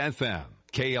FM,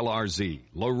 KLRZ,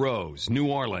 La Rose, New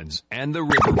Orleans, and the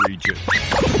River Region.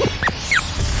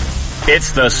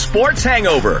 It's the Sports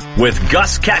Hangover with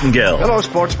Gus Kattengill. Hello,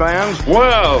 sports fans.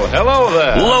 Well, hello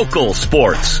there. Local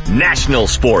sports, national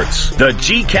sports. The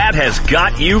GCAT has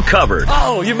got you covered.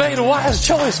 Oh, you made a wise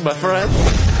choice, my friend.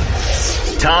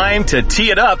 Time to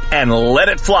tee it up and let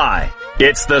it fly.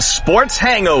 It's the Sports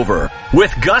Hangover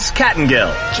with Gus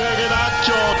Kattengill. Check it out,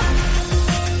 George.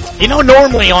 You know,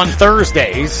 normally on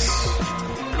Thursdays,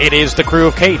 it is the crew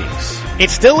of Katie's. It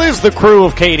still is the crew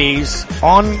of Katie's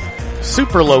on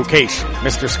super location.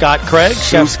 Mr. Scott Craig,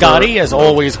 Chef Scotty, as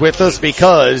always with us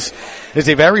because it's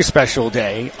a very special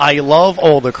day. I love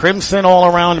all the crimson all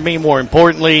around me. More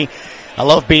importantly, I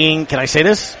love being, can I say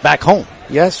this, back home.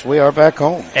 Yes, we are back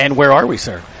home. And where are we,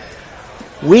 sir?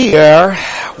 We are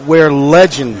where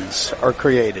legends are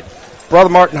created. Brother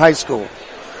Martin High School,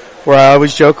 where I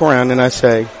always joke around and I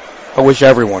say, I wish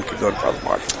everyone could go to Brother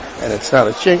Martin. And it's not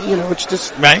a shame, you know, it's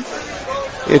just, right?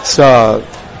 It's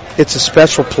a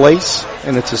special place,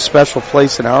 and it's a special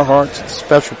place in our hearts. It's a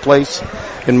special place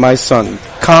in my son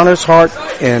Connor's heart,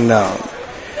 and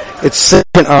it's such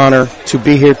an honor to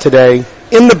be here today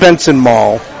in the Benson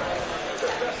Mall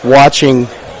watching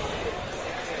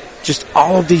just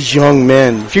all of these young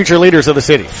men. Future leaders of the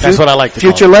city. That's what I like to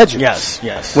call Future them. legends.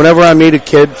 Yes. Whenever I meet a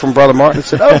kid from Brother Martin, I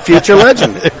said, oh, future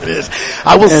legend. It is.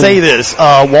 I will say this,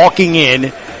 walking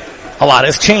in, a lot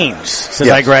has changed since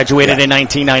I graduated in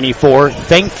 1994.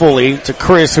 Thankfully to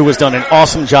Chris, who has done an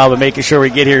awesome job of making sure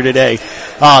we get here today.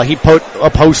 He put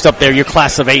a post up there, your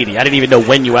class of 80. I didn't even know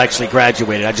when you actually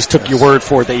graduated. I just took your word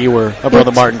for it that you were a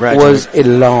Brother Martin graduate. It was a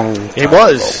long time It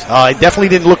was. It definitely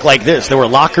didn't look like this. There were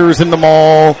lockers in the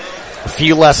mall, a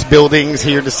few less buildings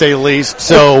here to say the least.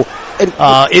 So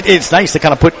it's nice to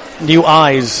kind of put new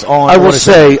eyes on. I will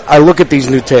say, I look at these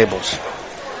new tables.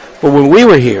 But when we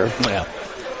were here,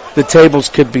 the tables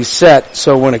could be set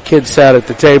so when a kid sat at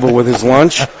the table with his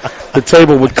lunch, the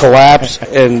table would collapse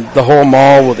and the whole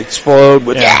mall would explode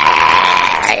with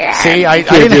See, I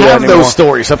didn't have those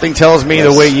stories. Something tells me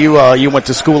the way you went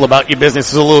to school about your business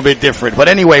is a little bit different. But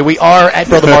anyway, we are at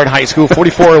Brother Martin High School,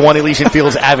 4401 Elysian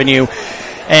Fields Avenue.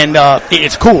 And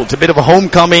it's cool. It's a bit of a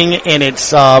homecoming, and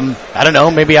it's, I don't know,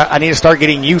 maybe I need to start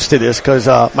getting used to this because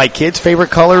my kid's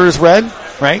favorite color is red,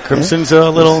 right? Crimson's a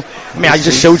little, I mean, I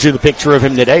just showed you the picture of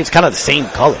him today. It's kind of the same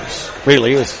colors,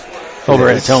 really. It was over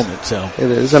at his helmet, so.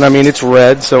 It is, and I mean, it's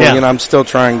red, so, you know, I'm still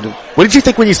trying to. What did you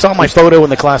think when you saw my photo in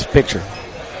the class picture?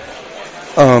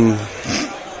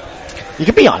 You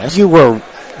can be honest. You were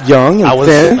young and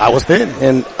thin. I was thin.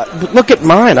 And look at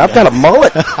mine. I've got a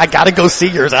mullet. I got to go see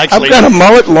yours, actually. I've got a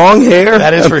mullet, long hair.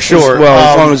 That is for sure. Well,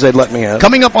 as long as they'd let me have.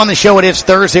 Coming up on the show, it is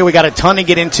Thursday. We got a ton to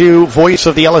get into. Voice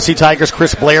of the LSU Tigers,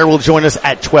 Chris Blair, will join us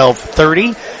at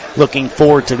 12:30. Looking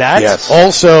forward to that. Yes.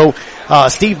 Also,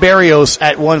 Steve Barrios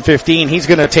at 1:15. He's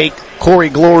going to take Corey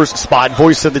Glor's spot,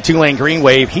 voice of the Tulane Green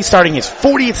Wave. He's starting his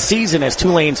 40th season as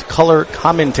Tulane's color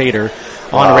commentator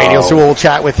on radio, so we'll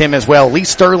chat with him as well. Lee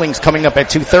Sterling's coming up at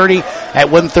 2:30. At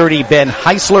 1:30, Ben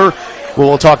Heisler.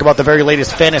 We'll talk about the very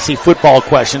latest fantasy football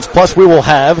questions. Plus, we will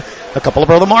have a couple of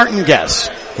Brother Martin guests.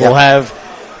 We'll have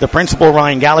the principal,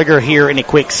 Ryan Gallagher, here in a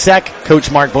quick sec. Coach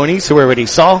Mark Bonis, who everybody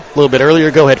saw a little bit earlier.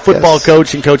 Go ahead, football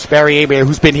coach, and Coach Barry Abear,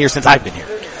 who's been here since I've been here.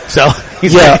 So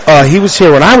he's he was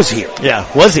here when I was here. Yeah,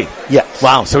 was he? Yes.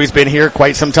 Wow, so he's been here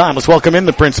quite some time. Let's welcome in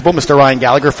the principal, Mr. Ryan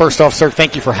Gallagher. First off, sir,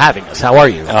 thank you for having us. How are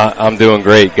you? I'm doing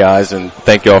great, guys, and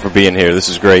thank you all for being here. This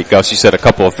is great. Gus, you said a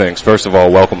couple of things. First of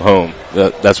all, welcome home.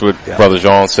 That's what Brother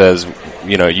Jean says,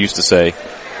 used to say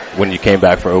when you came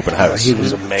back for open house. He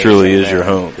was amazing. Truly is your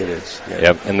home. It is. Yeah.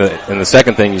 Yep. And the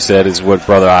second thing you said is what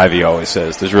Brother Ivy always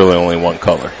says. There's really only one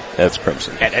color. That's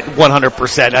crimson. At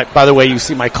 100%. By the way, you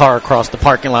see my car across the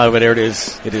parking lot over there. It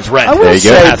is red. I will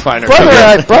say, Pathfinder.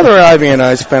 Brother Ivy and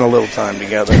I spent a little time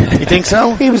together. You think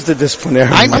so? He was the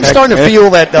disciplinarian. I'm starting to feel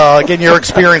that, again, your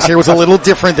experience here was a little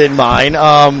different than mine.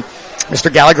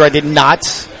 Mr. Gallagher, I did not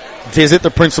visit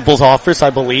the principal's office,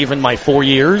 I believe, in my 4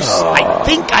 years. I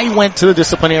think I went to the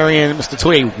disciplinarian, Mr.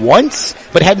 Touye, once,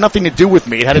 but it had nothing to do with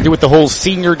me. It had to do with the whole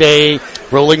senior day,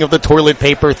 rolling of the toilet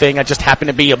paper thing. I just happened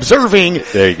to be observing,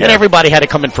 and everybody had to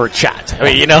come in for a chat. I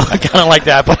mean, kind of like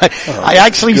that. But I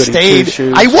actually stayed.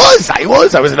 I was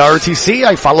in ROTC.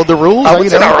 I followed the rules. I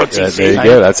was in ROTC. There you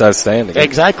go. That's outstanding.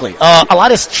 Exactly. A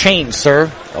lot has changed,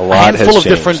 sir. A lot handful has of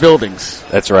different buildings.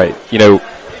 That's right.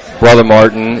 Brother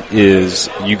Martin is,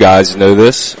 you guys know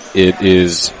this, it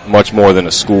is much more than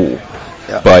a school.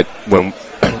 Yeah. But when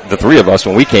the three of us,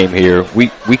 when we came here, we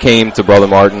came to Brother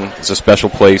Martin. It's a special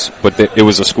place, but it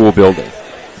was a school building.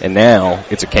 And now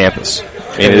it's a campus.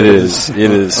 And it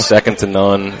is second to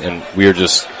none, and we are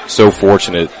just so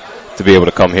fortunate to be able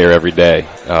to come here every day.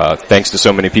 Thanks to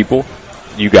so many people,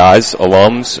 you guys,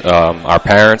 alums, our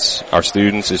parents, our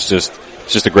students. It's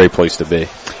just a great place to be.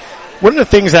 One of the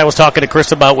things I was talking to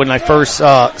Chris about when I first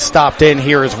stopped in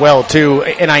here as well, too,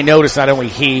 and I noticed not only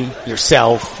he,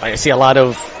 yourself, I see a lot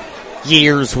of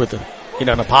years with an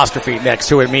apostrophe next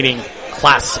to it, meaning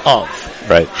class of.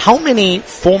 Right. How many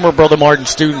former Brother Martin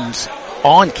students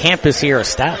on campus here are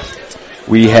staff?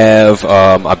 We have,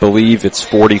 I believe it's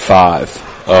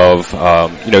 45 of,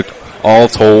 all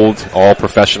told, all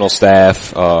professional staff,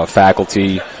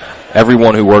 faculty,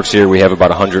 everyone who works here. We have about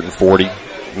 140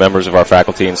 members of our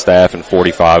faculty and staff, and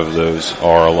 45 of those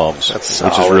are alums,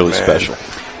 which is really special.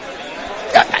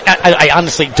 I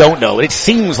honestly don't know. It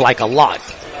seems like a lot.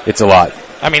 It's a lot.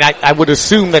 I mean, I would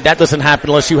assume that doesn't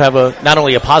happen unless you have not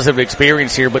only a positive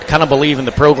experience here, but kind of believe in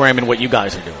the program and what you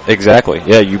guys are doing. Exactly.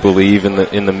 Yeah, you believe in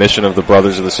the mission of the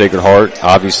Brothers of the Sacred Heart.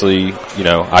 Obviously,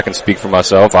 I can speak for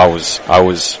myself. I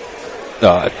was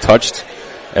touched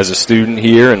as a student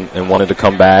here and wanted to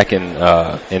come back and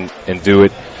do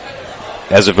it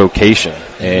as a vocation.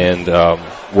 And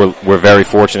we're very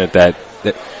fortunate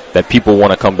that people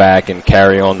want to come back and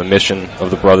carry on the mission of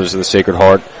the Brothers of the Sacred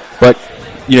Heart. But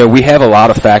we have a lot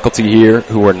of faculty here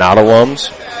who are not alums,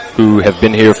 who have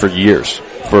been here for years,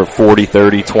 for 40,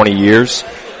 30, 20 years.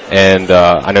 And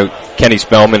I know Kenny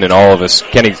Spellman and all of us,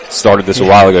 Kenny started this a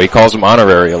while ago, he calls them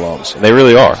honorary alums. And they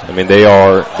really are. I mean, they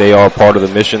are part of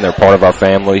the mission, they're part of our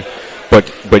family.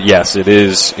 But yes, it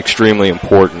is extremely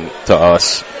important to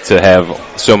us to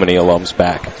have so many alums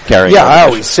back carrying on the I mission.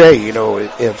 always say,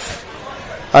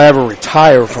 if I ever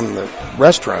retire from the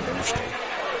restaurant industry,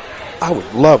 I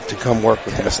would love to come work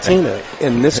with Miss Tina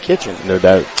in this kitchen. No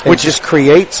doubt. And just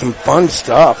create some fun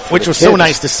stuff. Which was so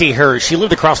nice to see her. She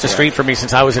lived across the street from me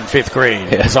since I was in 5th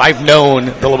grade. Yeah. So I've known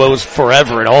the LeBeaus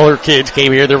forever, and all her kids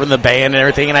came here. They were in the band and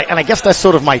everything. And I guess that's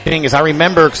sort of my thing is I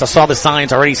remember, because I saw the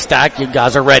signs already stacked. You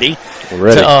guys are ready.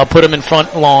 To put them in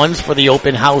front lawns for the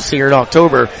open house here in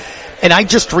October. And I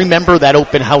just remember that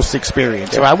open house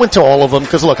experience. So I went to all of them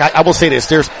because, look, I will say this.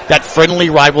 There's that friendly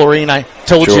rivalry, and I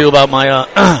told you about my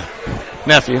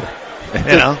nephew.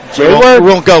 We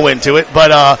won't go into it.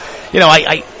 But,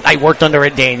 I worked under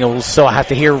Ed Daniels, so I have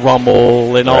to hear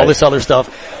Rumble and all this other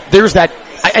stuff. There's that,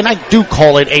 and I do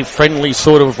call it a friendly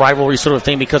sort of rivalry sort of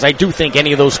thing because I do think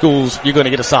any of those schools, you're going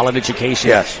to get a solid education.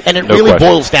 Yes. And it really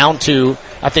boils down to,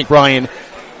 I think, Ryan,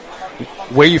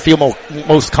 where you feel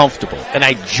most comfortable. And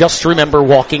I just remember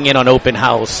walking in on open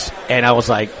house, and I was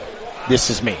like, this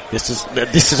is me. This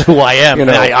is who I am.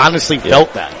 And I honestly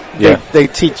felt that. Yeah. They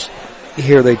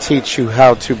teach you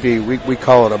how to be, we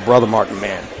call it a Brother Martin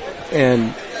man.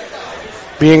 And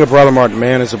being a Brother Martin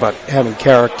man is about having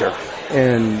character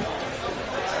and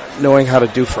knowing how to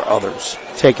do for others,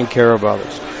 taking care of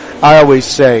others. I always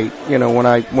say, when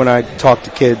I talk to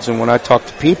kids and when I talk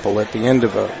to people at the end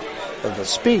of a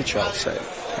speech, I'll say,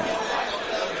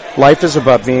 life is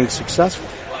about being successful.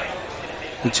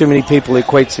 And too many people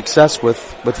equate success with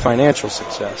financial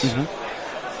success.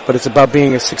 Mm-hmm. But it's about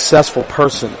being a successful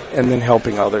person and then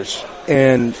helping others.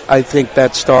 And I think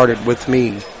that started with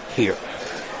me here.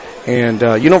 And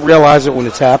you don't realize it when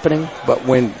it's happening, but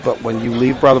when you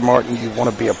leave Brother Martin, you want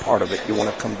to be a part of it. You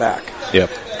want to come back. Yep.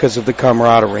 Because of the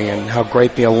camaraderie and how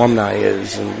great the alumni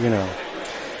is. And,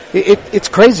 it's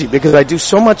crazy because I do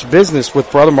so much business with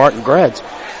Brother Martin grads.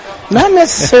 Not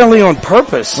necessarily on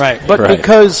purpose, but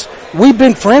because we've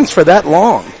been friends for that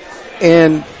long.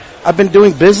 And I've been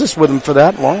doing business with them for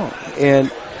that long.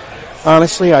 And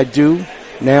honestly, I do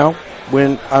now.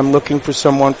 When I'm looking for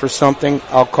someone for something,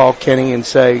 I'll call Kenny and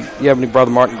say, you have any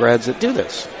Brother Martin grads that do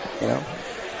this?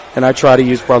 And I try to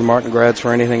use Brother Martin grads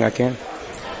for anything I can.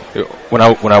 When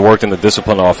I worked in the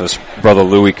discipline office, Brother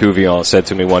Louis Couvion said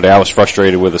to me one day, I was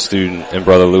frustrated with a student, and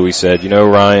Brother Louis said,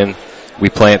 Ryan, we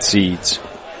plant seeds.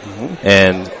 Mm-hmm.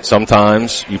 And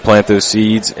sometimes you plant those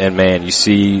seeds and man, you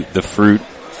see the fruit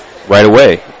right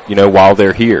away, while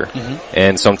they're here. Mm-hmm.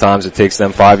 And sometimes it takes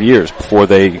them 5 years before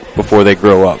they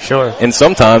grow up. Sure. And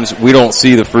sometimes we don't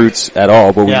see the fruits at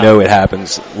all, but we know it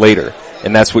happens later.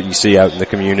 And that's what you see out in the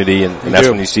community, and that's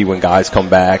when you see when guys come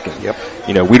back.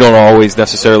 And, we don't always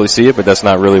necessarily see it, but that's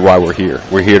not really why we're here.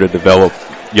 We're here to develop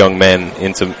young men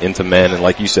into men, and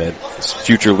like you said,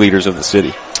 future leaders of the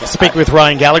city. Speaking with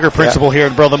Ryan Gallagher, principal here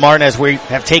at Brother Martin, as we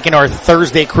have taken our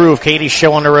Thursday crew of Katie's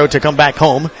show on the road to come back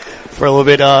home for a little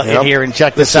bit in here and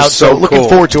check this out. So looking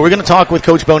forward to it. We're going to talk with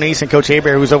Coach Bonise and Coach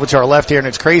Hebert, who's over to our left here, and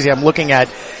it's crazy. I'm looking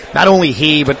at not only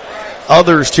he, but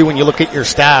others too when you look at your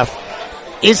staff.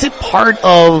 Is it part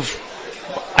of,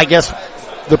 I guess,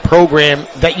 the program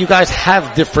that you guys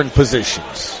have different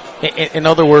positions? In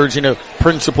other words,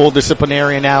 principal,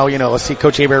 disciplinarian now, I see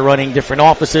Coach Hebert running different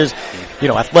offices,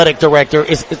 athletic director.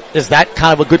 Is that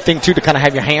kind of a good thing too, to kind of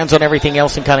have your hands on everything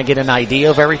else and kind of get an idea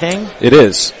of everything? It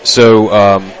is. So,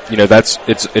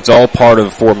 it's all part of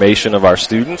the formation of our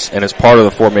students, and it's part of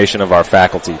the formation of our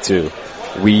faculty too.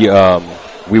 We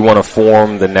want to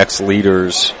form the next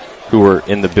leaders who are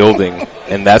in the building,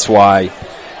 and that's why,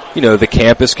 the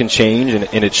campus can change,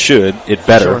 and it should. It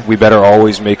better. Sure. We better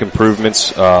always make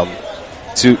improvements to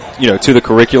the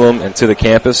curriculum and to the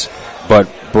campus. But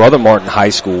Brother Martin High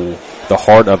School, the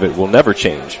heart of it will never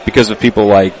change because of people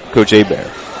like Coach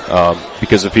Hebert,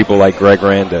 because of people like Greg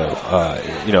Rando.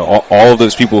 All of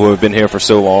those people who have been here for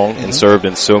so long and served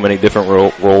in so many different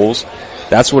roles.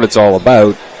 That's what it's all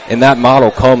about, and that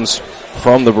model comes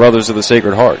from the Brothers of the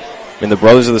Sacred Heart. I mean, the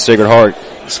Brothers of the Sacred Heart,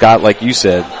 Scott, like you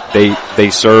said, they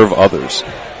serve others,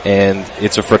 and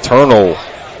it's a fraternal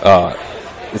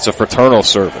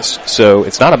service. So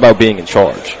it's not about being in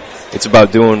charge. It's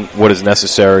about doing what is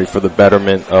necessary for the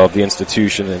betterment of the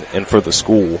institution and for the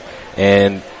school.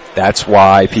 And that's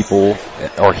why people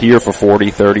are here for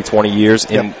 40, 30, 20 years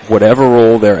in whatever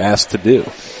role they're asked to do.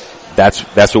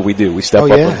 That's what we do. We step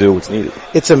up and do what's needed.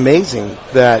 It's amazing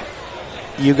that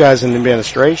you guys in the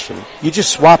administration, you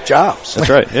just swap jobs. That's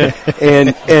right. Yeah.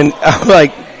 and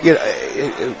like,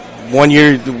 1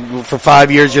 year, for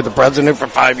 5 years you're the president, for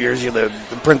 5 years you're the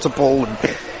principal,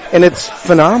 and it's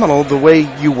phenomenal the way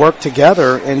you work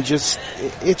together, and it's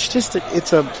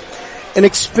an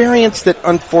experience that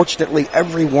unfortunately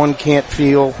everyone can't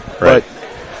feel. Right.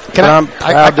 But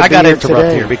I got to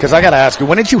interrupt here because I got to ask you,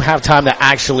 when did you have time to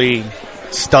actually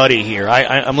study here?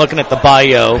 I'm looking at the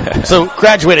bio. So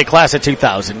graduated class of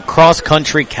 2000, cross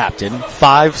country captain,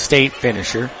 5-state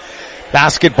finisher,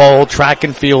 basketball, track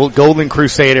and field, Golden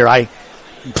Crusader. I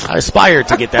aspired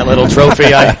to get that little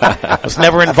trophy. I was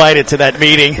never invited to that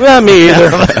meeting. Well, me either.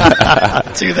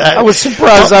 To that. I was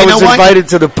surprised I was invited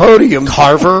to the podium.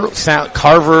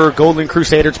 Carver Golden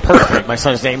Crusader. It's perfect. My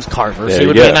son's name's Carver, so he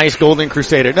would go. be a nice Golden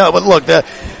Crusader. No, but look,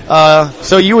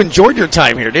 so you enjoyed your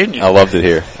time here, didn't you? I loved it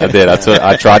here. I did.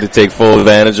 I tried to take full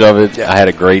advantage of it. I had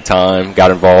a great time,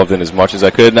 got involved in as much as I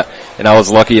could, and I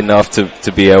was lucky enough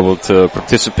to be able to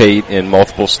participate in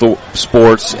multiple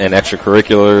sports and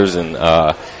extracurriculars,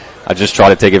 and I just tried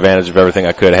to take advantage of everything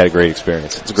I could. I had a great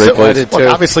experience. It's a great place.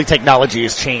 Well, obviously, technology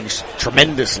has changed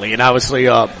tremendously, and obviously,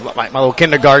 my little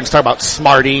kindergartens talk about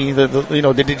Smarty,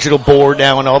 the digital board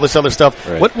now, and all this other stuff.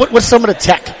 Right. What's some of the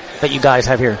tech that you guys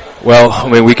have here? Well, I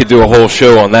mean, we could do a whole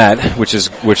show on that, which is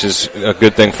a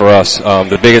good thing for us.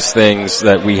 The biggest things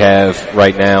that we have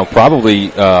right now,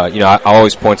 probably, I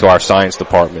always point to our science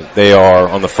department. They are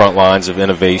on the front lines of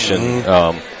innovation.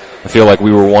 I feel like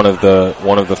we were one of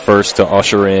the first to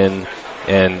usher in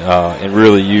and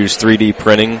really use 3D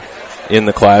printing in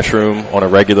the classroom on a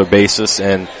regular basis,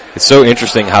 and it's so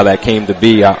interesting how that came to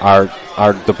be.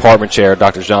 Our department chair,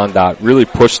 Dr. Jean Dot, really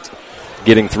pushed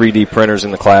getting 3D printers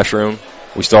in the classroom.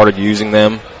 We started using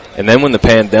them, and then when the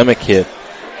pandemic hit,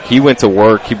 he went to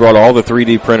work. He brought all the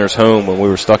 3D printers home when we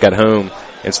were stuck at home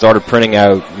and started printing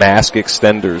out mask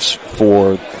extenders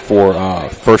for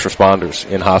first responders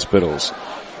in hospitals.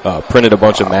 Printed a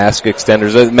bunch of mask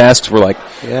extenders. The masks were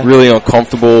really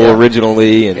uncomfortable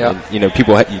originally, and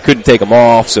people you couldn't take them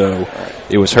off, so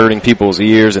it was hurting people's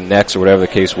ears and necks or whatever the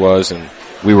case was. And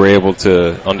we were able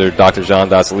to, under Dr. Jean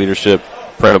Dot's leadership,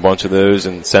 print a bunch of those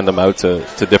and send them out to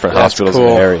different hospitals in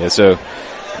the area. So,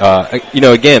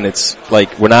 again, it's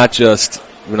like we're not just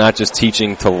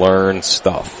teaching to learn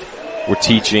stuff. We're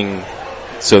teaching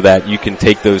so that you can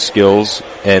take those skills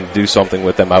and do something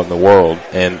with them out in the world.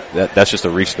 And that's just a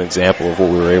recent example of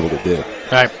what we were able to do.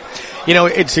 Right.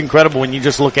 It's incredible when you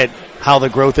just look at how the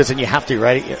growth is, and you have to,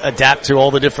 right, adapt to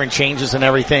all the different changes and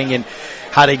everything, and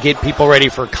how to get people ready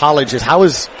for colleges. How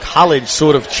has college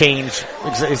sort of changed?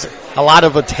 Is a lot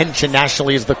of attention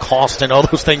nationally is the cost and all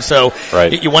those things. So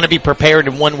you want to be prepared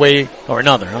in one way or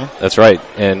another, huh? That's right.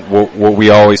 And what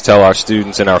we always tell our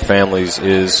students and our families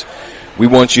is, we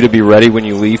want you to be ready when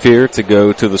you leave here to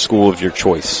go to the school of your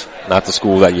choice, not the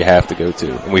school that you have to go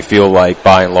to. And we feel like,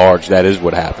 by and large, that is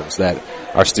what happens, that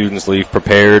our students leave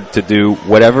prepared to do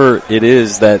whatever it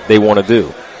is that they want to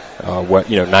do.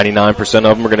 99%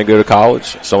 of them are going to go to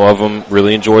college. Some of them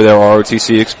really enjoy their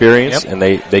ROTC experience, and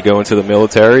they go into the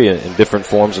military in different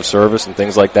forms of service and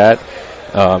things like that.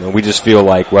 And we just feel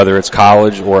like whether it's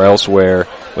college or elsewhere,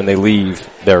 when they leave,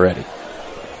 they're ready.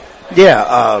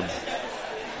 Yeah,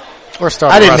 Or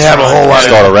start I didn't have a whole lot.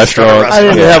 Start a restaurant. I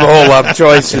didn't have a whole lot of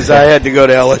choices. I had to go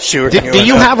to LSU. Do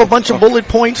you have a bunch of bullet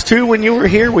points too when you were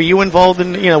here? Were you involved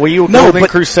in? Were you a Golden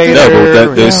Crusader? No,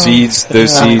 but those seeds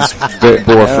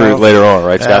bore fruit later on,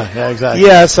 right, Scott? Yeah, exactly.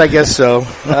 Yes, I guess so.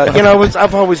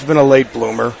 I've always been a late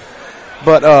bloomer,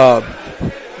 but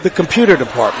the computer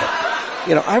department.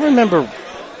 I remember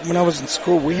when I was in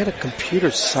school, we had a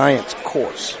computer science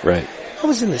course. Right. I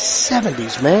was in the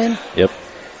 70s, man. Yep.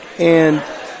 And,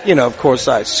 of course,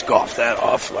 I scoffed that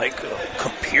off like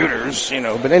computers,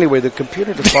 But anyway, the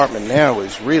computer department now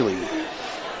is really,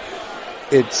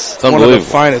 it's one of the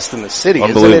finest in the city,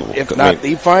 isn't it? If not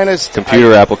the finest.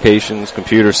 Computer applications,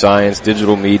 computer science,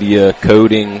 digital media,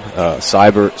 coding,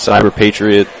 cyber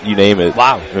patriot, you name it.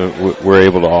 Wow. We're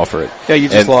able to offer it. Yeah, you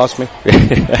just lost me.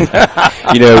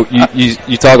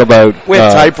 You talk about... We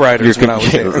had typewriters when I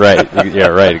was there. Right. Yeah,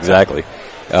 right, exactly.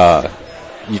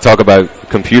 You talk about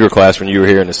computer class when you were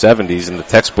here in the 70s, and the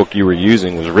textbook you were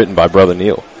using was written by Brother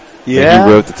Neil. Yeah. And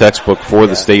he wrote the textbook for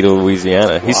the state of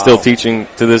Louisiana. He's still teaching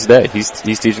to this day.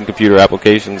 He's teaching computer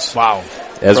applications. Wow.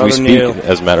 As Brother we speak, Neil.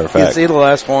 as a matter of fact. Is he the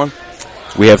last one?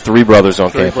 We have 3 brothers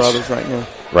on campus. 3 brothers right now.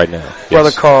 Right now. Yes.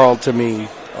 Brother Carl, to me,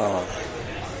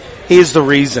 he is the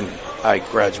reason I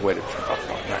graduated from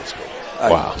Bucknell High School.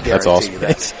 Wow, that's awesome.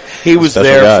 He was Special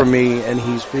there guy. for me, and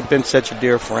he's been such a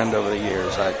dear friend over the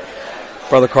years.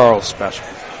 Brother Carl's special.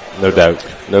 No doubt.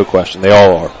 No question. They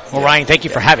all are. Well, Ryan, thank you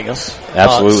for having us.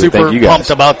 Absolutely. Super Thank you guys. pumped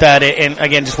about that. And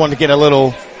again, just wanted to get a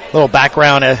little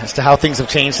background as to how things have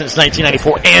changed since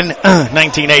 1994 and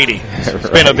 1980. It's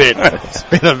been a bit. It's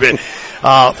been a bit.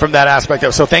 From that aspect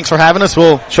of. So thanks for having us.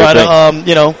 We'll try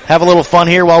to, have a little fun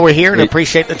here while we're here and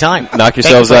appreciate the time. Knock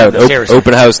yourselves out.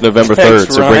 Open house November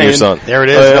 3rd, so bring your son. There it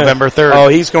is, November 3rd. Oh,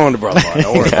 he's going to Brother Martin.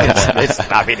 Don't worry about that.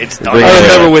 It's done. I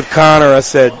remember with Connor, I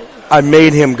said, I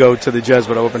made him go to the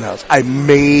Jesuit open house. I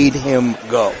made him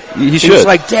go. He should. He was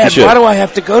like, Dad, why do I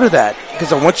have to go to that?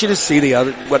 Because I want you to see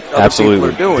what other people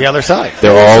are doing. The other side.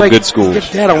 They're all good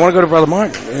schools. Dad, I want to go to Brother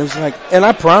Martin. And it was like, and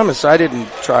I promise I didn't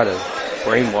try to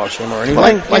brainwash him or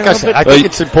anything. Like I said, I think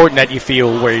it's important that you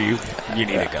feel where you need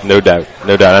to go. No doubt.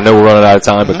 No doubt. I know we're running out of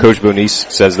time, but Coach Bonice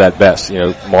says that best.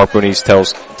 Mark Bonice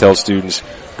tells students,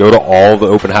 go to all the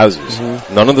open houses.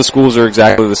 None of the schools are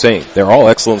exactly the same. They're all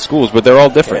excellent schools, but they're all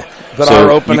different. But so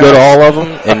our open you go to all of them,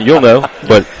 and you'll know.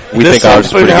 But we think ours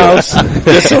is pretty good.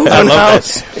 This open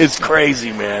house is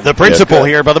crazy, man. The principal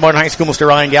here, Brother Martin High School, Mr.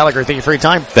 Ryan Gallagher. Thank you for your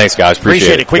time. Thanks, guys.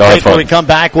 Appreciate it. Quick break when we come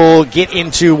back. We'll get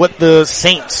into what the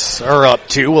Saints are up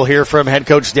to. We'll hear from head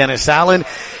coach Dennis Allen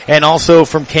and also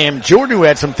from Cam Jordan, who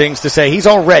had some things to say. He's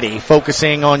already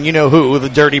focusing on who, the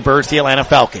Dirty Birds, the Atlanta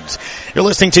Falcons. You're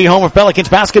listening to home of Pelicans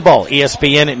basketball,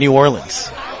 ESPN at New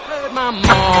Orleans. I heard my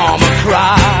mama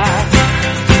cry.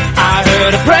 I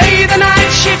heard her pray the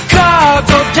night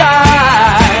Chicago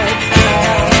died.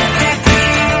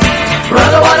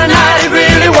 Brother, what a night it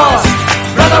really was.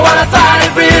 Brother, what I thought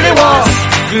it really was.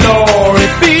 Glory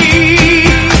be.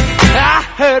 I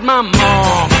heard my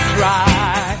mama cry.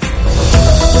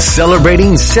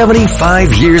 Celebrating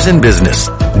 75 years in business,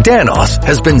 Danos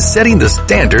has been setting the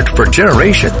standard for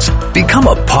generations. Become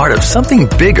a part of something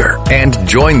bigger and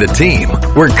join the team.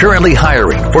 We're currently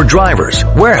hiring for drivers,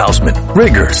 warehousemen,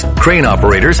 riggers, crane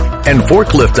operators, and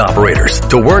forklift operators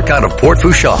to work out of Port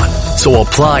Fourchon. So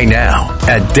apply now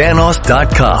at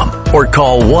danos.com or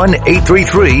call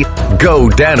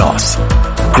 1-833-GO-DANOS.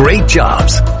 Great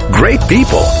jobs, great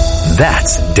people.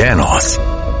 That's Danos.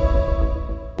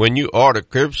 When you order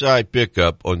curbside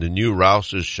pickup on the new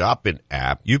Rouse's shopping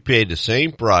app, you pay the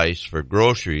same price for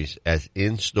groceries as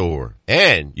in-store.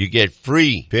 And you get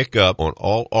free pickup on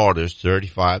all orders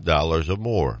 $35 or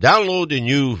more. Download the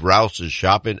new Rouse's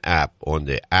shopping app on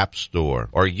the App Store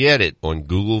or get it on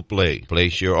Google Play.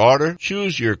 Place your order,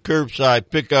 choose your curbside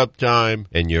pickup time,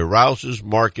 and your Rouse's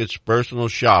Markets personal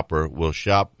shopper will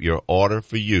shop your order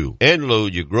for you and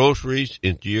load your groceries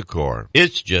into your car.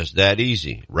 It's just that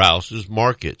easy. Rouse's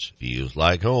Markets. Feels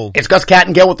like home. It's Gus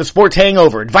Kattengell with the Sports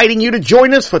Hangover, inviting you to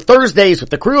join us for Thursdays with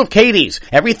the crew of Katie's.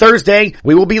 Every Thursday,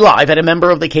 we will be live at a member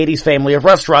of the Katie's family of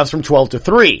restaurants from 12 to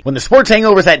 3. When the Sports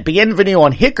Hangover is at Bienvenue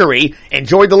on Hickory,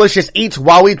 enjoy delicious eats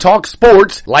while we talk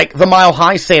sports, like the Mile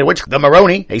High Sandwich, the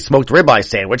Maroni, a smoked ribeye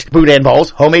sandwich, boudin balls,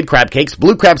 homemade crab cakes,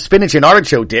 blue crab spinach and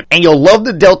artichoke dip, and you'll love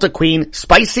the Delta Queen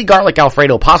spicy garlic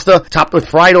Alfredo pasta topped with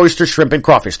fried oyster, shrimp, and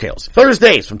crawfish tails.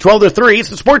 Thursdays from 12 to 3, it's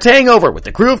the Sports Hangover with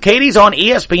the crew of Katie's on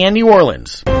ESPN New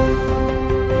Orleans.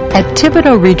 At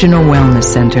Thibodaux Regional Wellness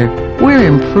Center, we're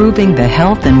improving the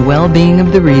health and well-being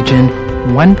of the region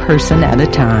one person at a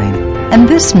time. And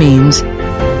this means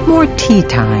more tea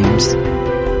times,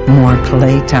 more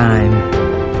play time,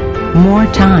 more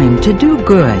time to do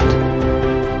good,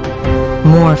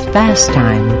 more fast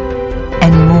time,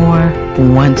 and more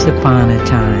once upon a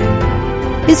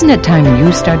time. Isn't it time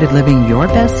you started living your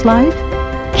best life?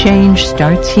 Change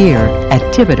starts here at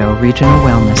Thibodeau Regional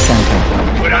Wellness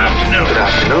Center. Good afternoon. Good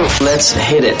afternoon. Let's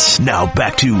hit it. Now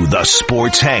back to the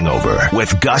Sports Hangover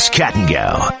with Gus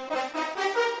Kattengell.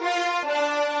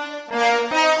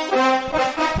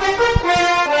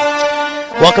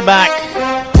 Welcome back.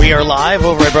 We are live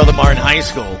over at Brother Martin High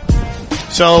School.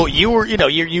 So you were,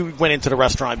 you went into the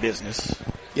restaurant business.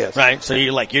 Yes. Right? So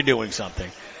you're doing something.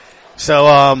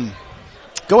 So,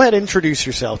 go ahead and introduce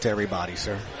yourself to everybody,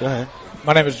 sir. Go ahead.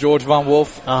 My name is George Von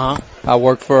Wolf. Uh-huh. I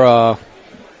work for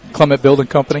Clement Building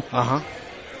Company. Uh-huh.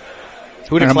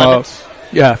 Who did Clements?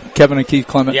 Yeah, Kevin and Keith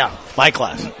Clement. Yeah, my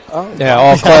class. Oh, yeah,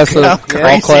 all class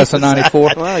of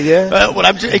 94. Wow, yeah.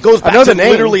 It goes back to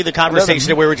literally the conversation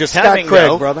that we were just having, Craig,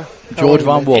 though. brother. George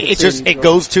Von Wolf. It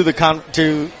goes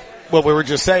to what we were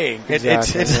just saying.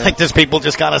 Exactly, it's like there's people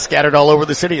just kind of scattered all over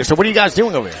the city. So what are you guys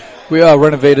doing over here? We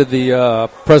renovated the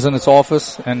president's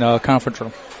office and conference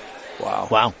room.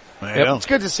 Wow. It's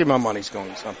good to see my money's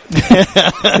going something.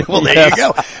 Well, there you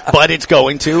go. But it's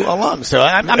going to alums. So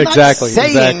I'm not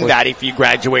saying that if you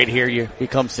graduate here, you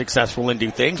become successful and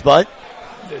do things, but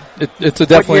it's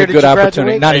definitely a good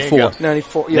opportunity. 94.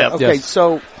 94. Yeah. Yep. Okay. Yes.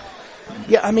 So,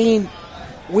 yeah, I mean,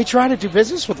 we try to do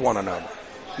business with one another,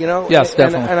 Yes,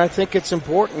 definitely. And I think it's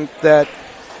important that,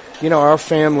 our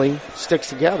family sticks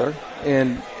together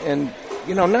and,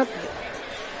 not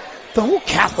the whole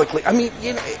Catholic League. I mean,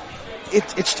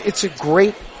 it's a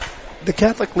great, the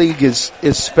Catholic League is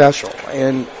special.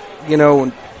 And,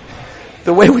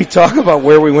 the way we talk about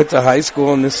where we went to high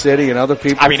school in this city and other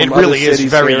people. I mean, it really is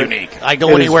very unique. I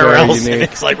go anywhere else and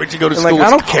it's like, where'd you go to school?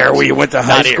 I don't care where you went to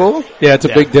high school. Yeah, it's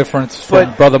a big difference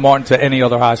from Brother Martin to any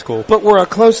other high school. But we're a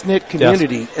close-knit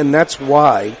community, and that's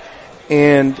why.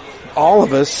 And all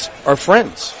of us are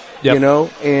friends, and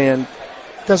it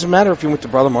doesn't matter if you went to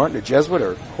Brother Martin or Jesuit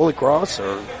or Holy Cross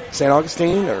or St.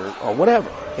 Augustine or whatever,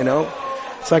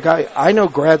 It's like I know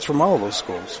grads from all of those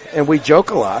schools, and we joke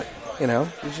a lot,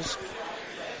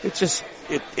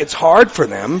 It's hard for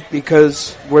them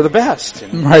because we're the best.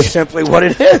 And right. It's simply what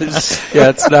it is. Yeah,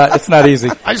 it's not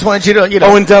easy. I just wanted you to,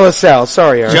 Owen De La Salle.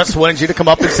 Sorry, Aaron. Just wanted you to come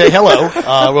up and say hello,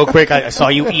 real quick. I saw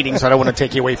you eating, so I don't want to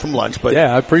take you away from lunch, but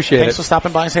yeah, I appreciate thanks it. for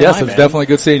stopping by and saying hi, man. It's definitely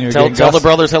good seeing you again. Tell the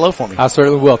brothers hello for me. I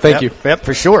certainly will. Thank you. Yep,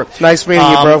 for sure. Nice meeting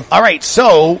you, bro. All right,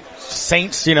 so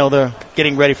Saints, they're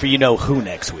getting ready for who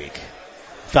next week.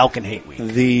 Falcon Hate Week.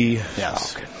 The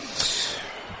yes. Falcon.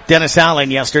 Dennis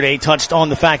Allen yesterday touched on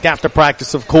the fact after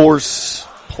practice, of course,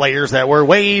 players that were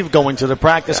waived going to the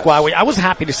practice squad. I was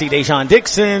happy to see Dejon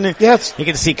Dixon. Yes. You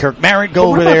get to see Kirk Merritt go but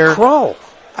over what about there. Kroll?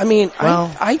 I mean,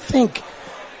 I think,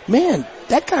 man,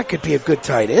 that guy could be a good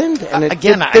tight end. And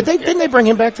didn't they bring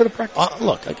him back to the practice?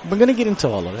 Look, we're going to get into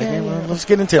all of it. Yeah. Let's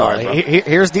get into all of it.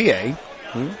 Here's DA.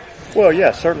 Well,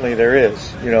 yeah, certainly there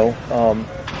is. I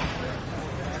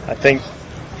think,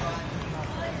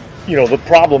 the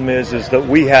problem is that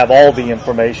we have all the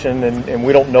information and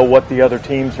we don't know what the other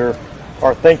teams are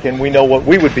thinking. We know what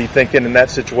we would be thinking in that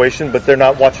situation, but they're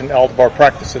not watching all of our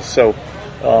practices. So,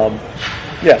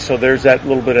 so there's that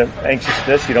little bit of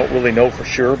anxiousness. You don't really know for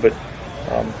sure, but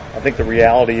I think the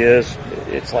reality is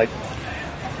it's like,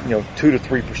 2 to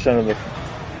 3% of the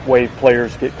wave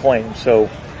players get claimed. So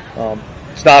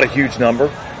it's not a huge number,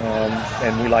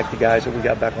 and we like the guys that we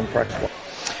got back on the practice squad.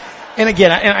 And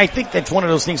again, I think that's one of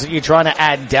those things that you're trying to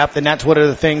add depth, and that's one of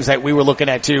the things that we were looking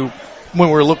at too when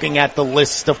we were looking at the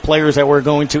list of players that were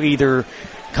going to either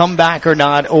come back or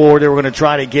not, or they were going to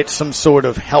try to get some sort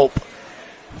of help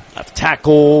of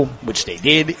tackle, which they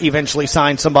did eventually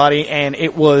sign somebody, and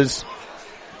it was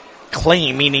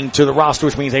claim, meaning to the roster,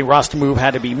 which means a roster move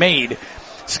had to be made,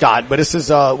 Scott. But this is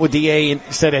what DA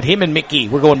said that him and Mickey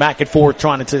were going back and forth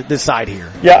trying to decide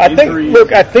here. Yeah,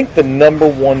 I think the number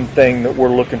one thing that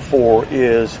we're looking for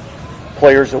is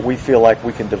players that we feel like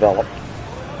we can develop.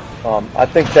 I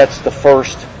think that's the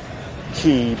first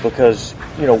key because,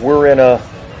 we're in a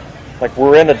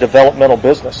developmental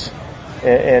business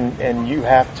and you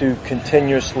have to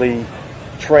continuously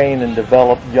train and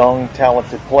develop young,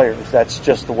 talented players. That's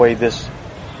just the way this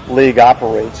league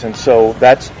operates, and so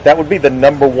that would be the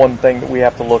number one thing that we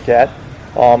have to look at.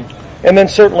 And then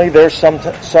certainly there's some of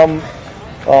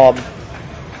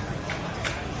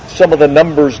the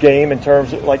numbers game in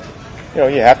terms of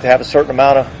you have to have a certain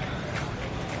amount of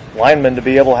linemen to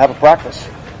be able to have a practice.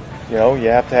 You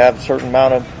have to have a certain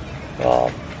amount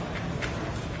of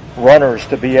runners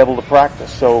to be able to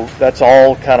practice. So that's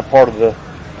all kind of part of the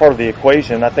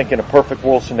equation. I think in a perfect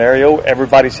world scenario,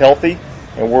 everybody's healthy,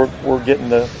 and we're getting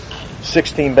the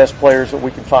 16 best players that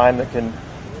we can find that can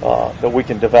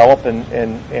develop,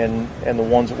 and the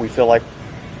ones that we feel like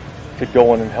could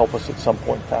go in and help us at some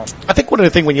point in time. I think one of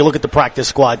the things when you look at the practice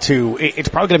squad too, it's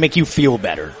probably going to make you feel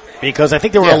better, because I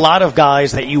think there were a lot of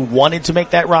guys that you wanted to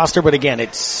make that roster, but again,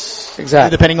 it's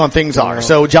depending on things are.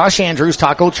 So Josh Andrews,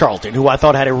 Taco Charlton, who I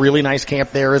thought had a really nice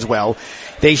camp there as well,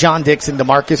 Dejon Dixon,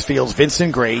 DeMarcus Fields,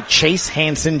 Vincent Gray, Chase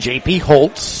Hansen, J.P.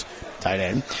 Holtz, tight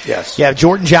end. Yes. You have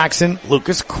Jordan Jackson,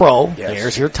 Lucas Crow. Yes.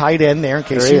 There's your tight end there in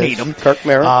case you need him. Kirk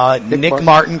Merritt. Nick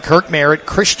Martin, Kirk Merritt,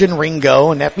 Christian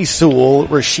Ringo, Nefi Sewell,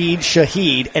 Rashid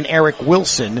Shaheed, and Eric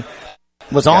Wilson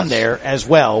was on there as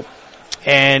well.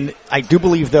 And I do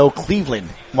believe, though, Cleveland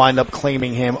wound up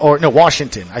claiming him, or no,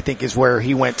 Washington, I think, is where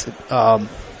he went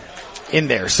in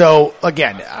there. So,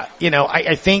 again,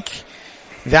 I think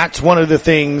that's one of the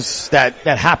things that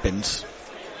happens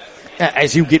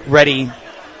as you get ready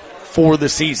for the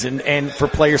season and for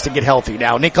players to get healthy.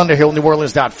 Now, Nick Underhill,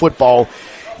 NewOrleans.football,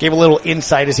 gave a little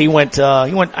insight as he went,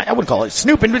 I wouldn't call it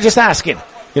snooping, but just asking,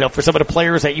 for some of the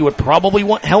players that you would probably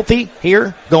want healthy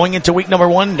here going into week number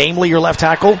 1, namely your left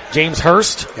tackle, James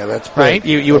Hurst. Yeah, that's big. Right.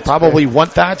 You would probably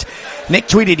want that. Nick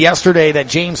tweeted yesterday that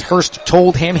James Hurst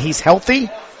told him he's healthy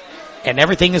and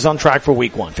everything is on track for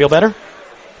week 1. Feel better?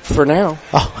 For now.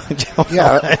 Oh,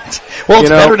 yeah. Well, it's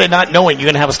better than not knowing you're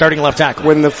going to have a starting left tackle.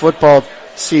 When the football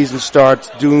season starts,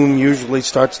 doom usually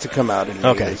starts to come out in me.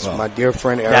 Okay. Well, my dear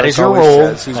friend Eric that is your always role.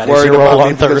 says he's that worried is your about role me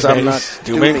on because Thursdays. I'm not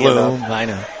Doom doing and gloom. enough. I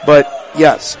know. But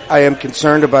yes, I am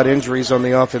concerned about injuries on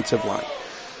the offensive line.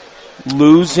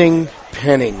 Losing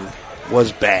Penning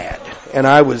was bad, and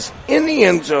I was in the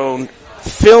end zone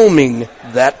filming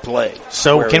that play.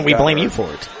 So can we blame you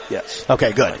for it? Yes.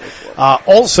 Okay, good.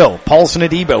 Also, Paulson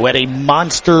Adebo had a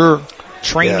monster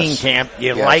training camp.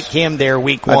 You like him there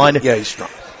week 1. Yeah, he's strong.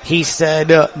 He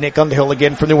said, Nick Underhill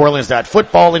again from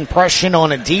NewOrleans.football, impression on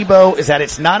Adebo is that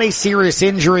it's not a serious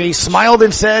injury. Smiled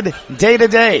and said, day to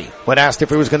day, when asked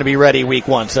if he was going to be ready week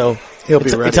 1. So he'll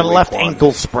be ready. It's a left week 1.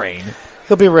 ankle sprain.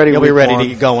 He'll be ready. He'll be ready 1. to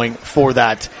get going for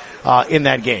that, in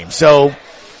that game. So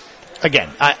again,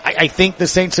 I think the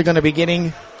Saints are going to be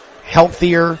getting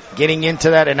healthier, getting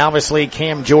into that, and obviously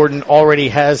Cam Jordan already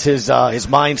has his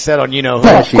mindset on, No,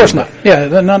 of course not.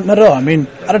 Yeah, not at all. I mean,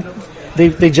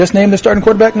 they just named the starting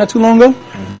quarterback not too long ago.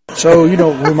 So,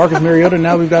 with Marcus Mariota,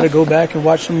 now we've got to go back and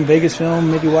watch some Vegas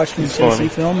film, maybe watch some Tennessee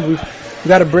film. We've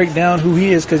got to break down who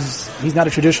he is, because he's not a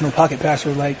traditional pocket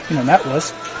passer like, Matt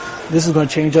was. This is going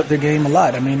to change up their game a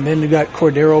lot. I mean, then you got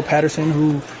Cordero Patterson,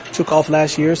 who took off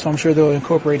last year, so I'm sure they'll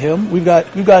incorporate him. We've got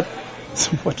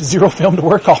zero film to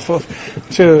work off of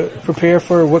to prepare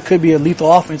for what could be a lethal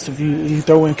offense if you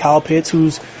throw in Kyle Pitts,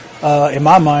 who's, in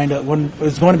my mind,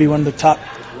 is going to be one of the top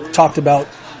talked about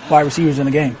wide receivers in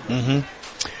the game. Mm-hmm.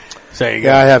 So there you go.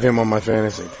 Yeah, I have him on my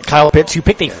fantasy. Kyle Pitts, you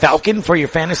picked a Falcon for your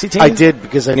fantasy team? I did,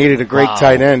 because I needed a great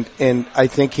tight end, and I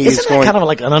think he's Isn't that kind of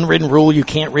like an unwritten rule? You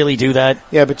can't really do that.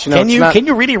 Yeah, but can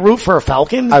you really root for a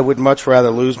Falcon? I would much rather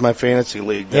lose my fantasy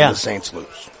league than the Saints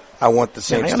lose. I want the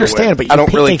Saints I understand, to win. but you I don't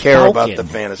picked really a care Falcon. about the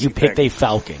fantasy. You picked thing. a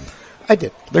Falcon. I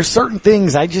did. There's certain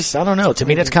things I don't know. To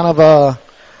me, that's kind of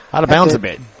out of bounds a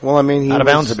bit. Well, I mean, he out of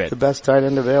bounds was a bit. The best tight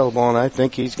end available, and I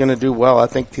think he's going to do well. I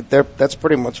think that's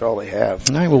pretty much all they have.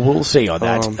 All right, well, we'll see on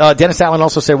that. Dennis Allen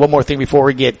also said one more thing before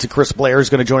we get to Chris Blair, who's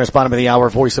going to join us bottom of the hour,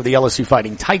 voice of the LSU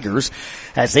Fighting Tigers,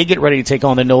 as they get ready to take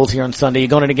on the Noles here on Sunday. You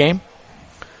going to the game?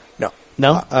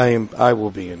 No? I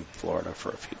will be in Florida for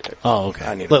a few days. Oh, okay.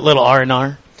 I need little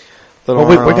R&R. Well,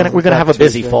 we're gonna have a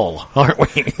busy fall, aren't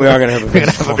we? We are gonna have a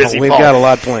busy fall. We've got a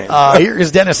lot planned. Here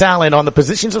is Dennis Allen on the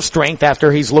positions of strength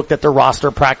after he's looked at the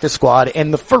roster, practice squad,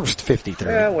 and the first 53.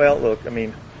 Yeah, well, look, I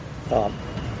mean,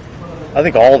 I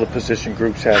think all the position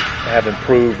groups have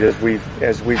improved as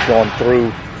we've gone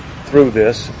through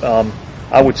this.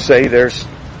 I would say there's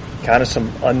kind of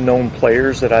some unknown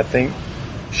players that I think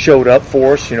showed up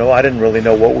for us. I didn't really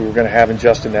know what we were going to have in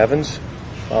Justin Evans.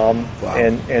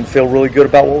 And feel really good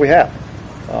about what we have.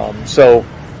 So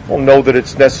I don't know that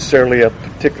it's necessarily a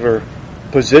particular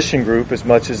position group as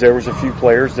much as there was a few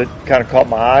players that kind of caught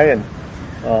my eye and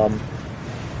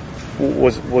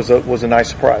was a nice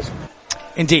surprise.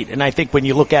 Indeed, and I think when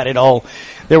you look at it all,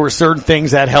 there were certain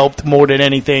things that helped more than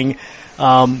anything.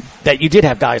 That you did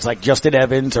have guys like Justin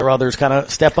Evans or others kind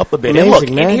of step up a bit. Amazing, and look,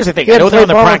 man. and here's the thing. He I had know they're on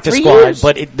the played ball practice in 3 squad, years.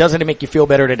 but it doesn't make you feel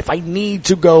better that if I need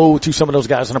to go to some of those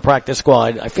guys on a practice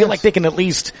squad, I feel like they can at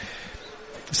least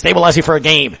stabilize you for a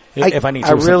game if I need to.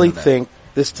 I really think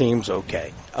this team's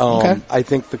okay. I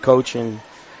think the coaching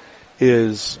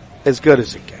is as good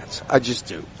as it gets. I just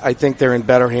do. I think they're in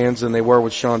better hands than they were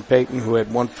with Sean Payton, who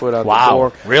had one foot out the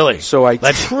door. Really? So I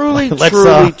truly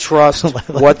trust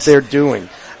what they're doing.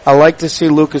 I like to see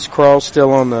Lucas Kroll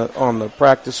still on the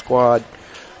practice squad.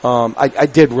 I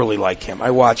did really like him.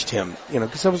 I watched him,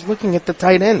 because I was looking at the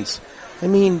tight ends. I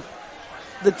mean,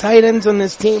 the tight ends on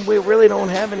this team, we really don't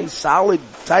have any solid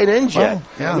tight ends yet.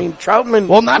 Yeah. I mean, Troutman,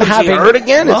 not is having he hurt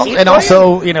again? Well, is he and playing?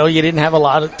 also, you didn't have a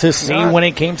lot to see when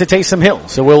it came to Taysom Hill.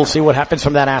 So we'll see what happens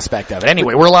from that aspect of it.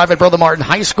 Anyway, we're live at Brother Martin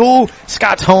High School.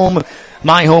 Scott's home,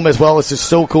 my home as well. This is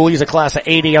so cool. He's a class of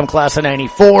 80. I'm class of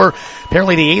 94.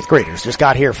 Apparently the 8th graders just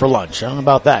got here for lunch. I don't know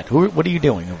about that. What are you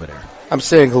doing over there? I'm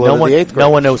saying hello to the 8th graders.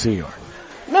 No one knows who you are.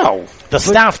 No. The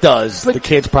staff does. The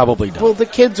kids probably don't. Well, the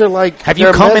kids are like... Have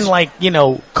you come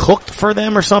and cooked for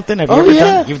them or something? Have you ever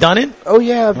done? You've done it? Oh,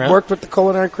 yeah. I've worked with the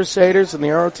Culinary Crusaders and the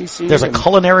ROTC. There's a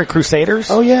Culinary Crusaders?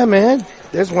 Oh, yeah, man.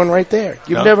 There's one right there.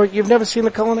 You've never seen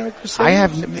the Culinary Crusaders? I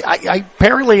have.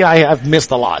 Apparently I have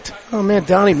missed a lot. Oh, man,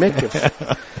 Donnie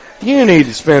Mitkiff. You need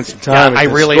to spend some time I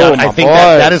think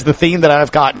that is the theme that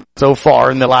I've gotten so far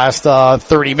in the last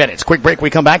 30 minutes. Quick break. We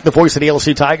come back. The voice of the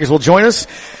LSU Tigers will join us,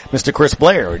 Mr. Chris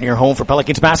Blair, in your home for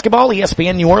Pelicans basketball,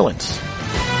 ESPN New Orleans.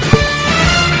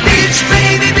 Beach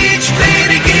baby,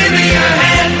 give me your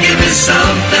hand, give me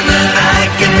something that I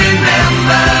can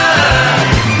remember.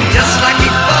 Just like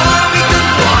before, we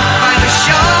could walk by the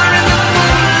shore in the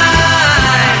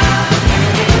moonlight.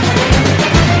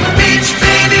 Beach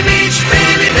baby,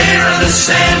 there on the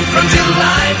sand from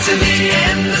July to the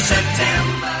end of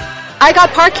September. I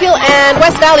got Park Hill and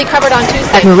West Valley covered on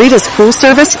Tuesday. At Marita's Pool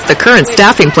Service, the current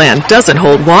staffing plan doesn't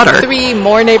hold water. 3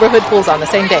 more neighborhood pools on the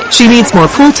same day. She needs more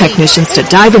pool technicians to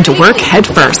dive into work head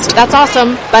first. That's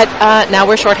awesome, but now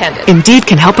we're shorthanded. Indeed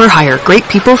can help her hire great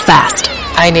people fast.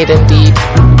 I need Indeed.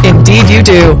 Indeed you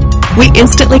do. We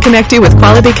instantly connect you with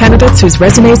quality candidates whose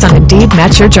resumes on Indeed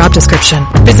match your job description.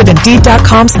 Visit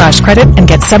Indeed.com/credit and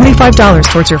get $75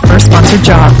 towards your first sponsored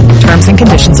job. Terms and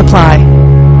conditions apply.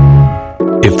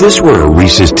 If this were a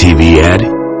Reese's TV ad,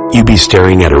 you'd be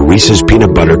staring at a Reese's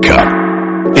peanut butter cup.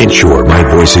 And sure, my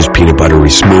voice is peanut buttery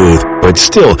smooth, but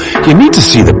still, you need to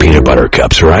see the peanut butter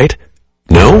cups, right?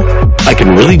 No? I can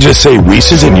really just say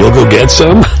Reese's and you'll go get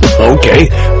some? Okay.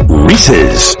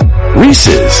 Reese's.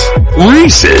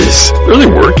 Really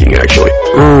working, actually.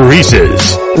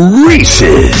 Reese's.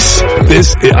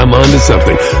 I'm on to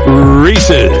something.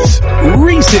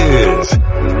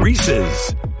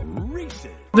 Reese's.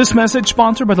 This message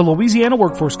sponsored by the Louisiana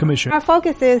Workforce Commission. Our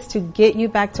focus is to get you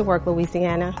back to work,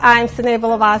 Louisiana. I'm Sinead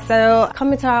Villavaso.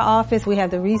 Come into our office. We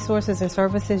have the resources and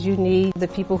services you need. The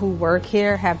people who work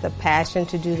here have the passion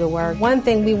to do the work. One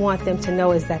thing we want them to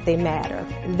know is that they matter.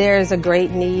 There's a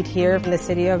great need here in the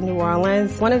city of New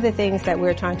Orleans. One of the things that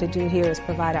we're trying to do here is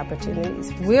provide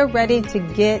opportunities. We're ready to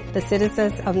get the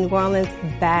citizens of New Orleans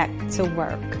back to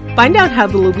work. Find out how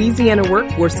the Louisiana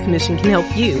Workforce Commission can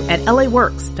help you at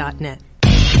laworks.net.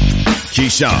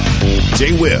 Keyshawn,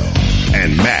 J. Will,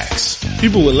 and Max.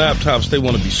 People with laptops, they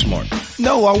want to be smart.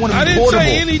 No, I want to be portable. I didn't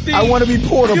say anything. I want to be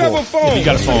portable. You have a phone. If you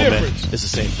got What's a phone, the man. difference? It's the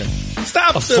same thing.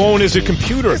 Stop. A phone is a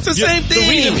computer. It's the same thing. The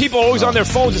reason people are always on their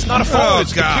phones, it's not a phone,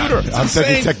 it's a computer. I'm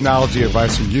taking technology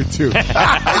advice from you too. It's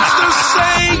the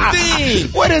same thing.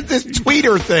 What is this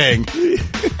tweeter thing?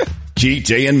 Key,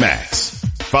 J, and Max.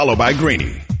 Followed by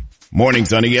Greeny.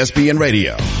 Mornings on ESPN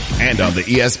Radio and on the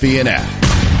ESPN app.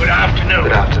 Good afternoon.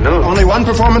 Good afternoon. Only one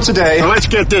performance a day. Well, let's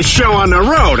get this show on the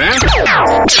road, eh?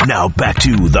 Now back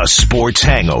to the Sports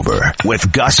Hangover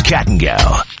with Gus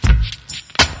Kattengell.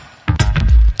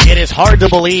 It is hard to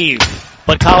believe,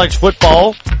 but college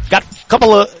football got a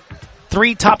couple of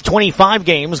 3 top 25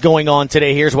 games going on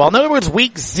today here as well. In other words,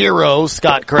 week 0,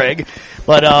 Scott Craig.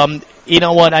 But, you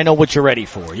know what? I know what you're ready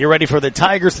for. You're ready for the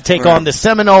Tigers to take on the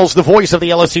Seminoles. The voice of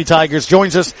the LSU Tigers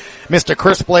joins us, Mr.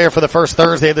 Chris Blair, for the first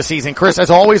Thursday of the season. Chris,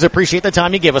 as always, appreciate the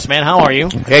time you give us, man. How are you?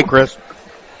 Hey, Chris.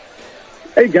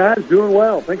 Hey, guys. Doing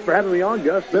well. Thanks for having me on,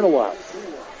 Gus. Been a while.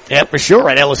 Yeah, for sure.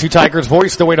 At LSU Tigers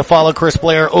voice, the way to follow Chris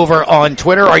Blair over on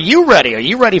Twitter. Are you ready? Are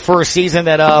you ready for a season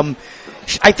that,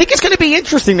 I think it's going to be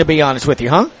interesting, to be honest with you,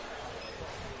 huh?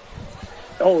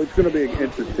 Oh, it's going to be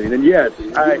interesting. And yes,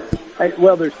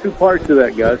 well, there's 2 parts to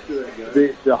that, Gus.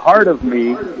 The heart of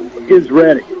me is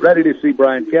ready to see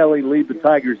Brian Kelly lead the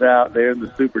Tigers out there in the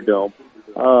Superdome.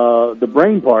 The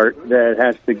brain part that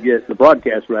has to get the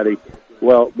broadcast ready,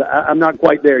 well, I'm not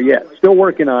quite there yet. Still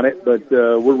working on it, but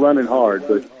we're running hard.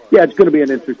 But yeah, it's going to be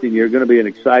an interesting year, going to be an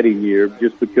exciting year,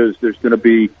 just because there's going to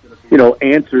be,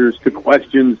 answers to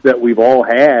questions that we've all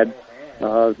had.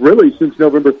 Really since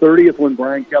November 30th when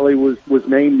Brian Kelly was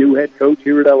named new head coach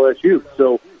here at LSU.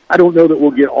 So I don't know that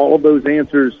we'll get all of those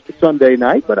answers Sunday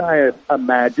night, but I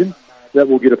imagine that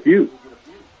we'll get a few.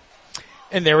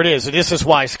 And there it is. This is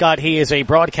why, Scott, he is a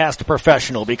broadcast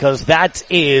professional, because that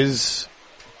is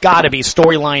got to be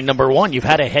storyline number 1. You've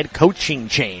had a head coaching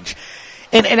change.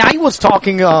 And I was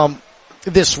talking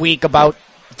this week about,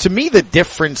 to me, the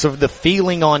difference of the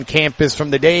feeling on campus from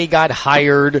the day he got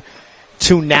hired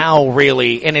to now,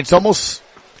 really, and it's almost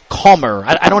calmer.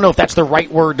 I don't know if that's the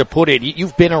right word to put it.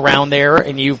 You've been around there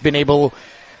and you've been able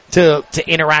to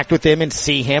interact with him and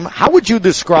see him. How would you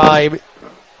describe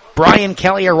Brian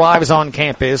Kelly arrives on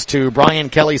campus to Brian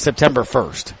Kelly September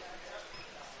 1st?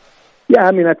 Yeah,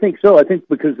 I mean, I think so. I think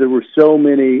because there were so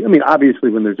many, I mean, obviously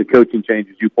when there's a coaching change,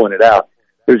 as you pointed out,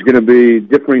 there's going to be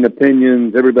differing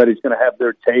opinions. Everybody's going to have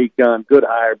their take on good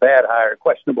hire, bad hire,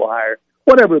 questionable hire,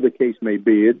 whatever the case may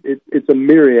be. It's a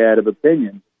myriad of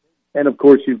opinions. And, of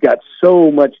course, you've got so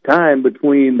much time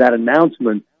between that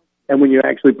announcement and when you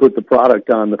actually put the product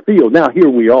on the field. Now, here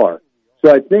we are.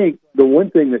 So I think the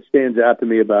one thing that stands out to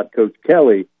me about Coach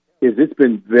Kelly is it's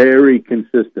been very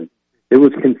consistent. It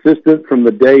was consistent from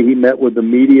the day he met with the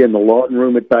media in the Lawton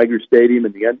Room at Tiger Stadium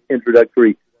in the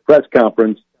introductory press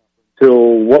conference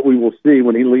till what we will see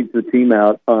when he leads the team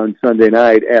out on Sunday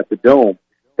night at the Dome.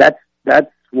 That's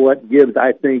what gives,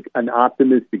 I think, an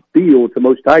optimistic feel to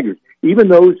most Tigers. Even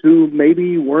those who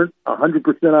maybe weren't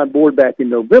 100% on board back in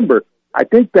November, I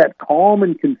think that calm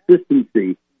and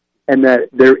consistency and that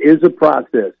there is a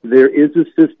process, there is a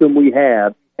system we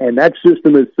have, and that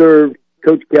system has served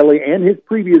Coach Kelly and his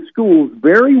previous schools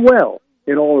very well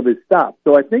in all of his stops.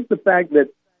 So I think the fact that,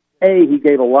 A, he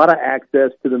gave a lot of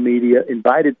access to the media,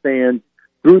 invited fans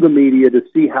through the media to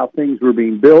see how things were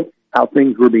being built, how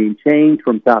things were being changed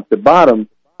from top to bottom.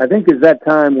 I think as that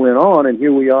time went on, and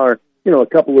here we are, a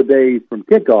couple of days from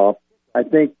kickoff, I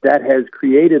think that has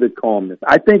created a calmness.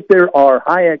 I think there are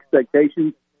high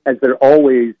expectations, as there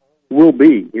always will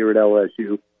be here at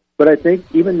LSU. But I think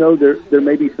even though there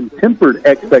may be some tempered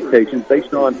expectations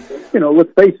based on,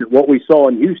 let's face it, what we saw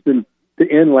in Houston to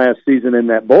end last season in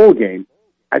that bowl game,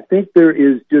 I think there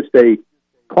is just a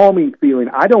calming feeling.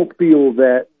 I don't feel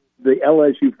that the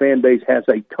LSU fan base has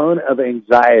a ton of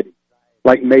anxiety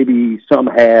like maybe some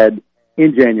had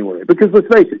in January. Because let's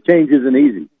face it, change isn't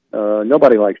easy.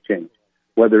 Nobody likes change,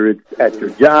 whether it's at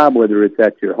your job, whether it's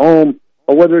at your home,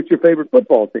 or whether it's your favorite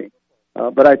football team.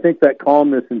 But I think that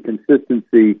calmness and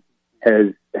consistency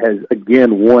has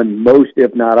again won most,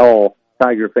 if not all,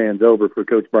 Tiger fans over for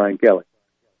Coach Brian Kelly.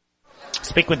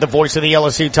 Speak with the voice of the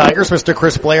LSU Tigers, Mr.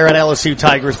 Chris Blair at LSU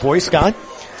Tigers Voice. Scott?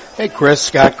 Hey, Chris,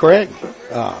 Scott Craig.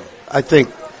 I think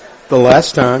the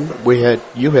last time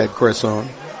you had Chris on,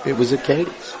 it was at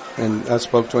Katie's, and I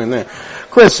spoke to him there.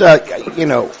 Chris, I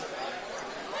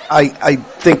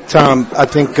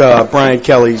think Brian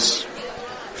Kelly's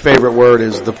favorite word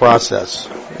is the process,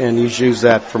 and he's used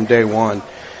that from day one.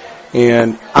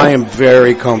 And I am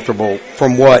very comfortable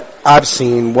from what I've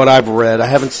seen, what I've read. I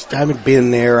haven't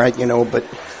been there,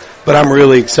 but I'm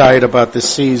really excited about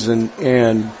this season,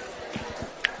 and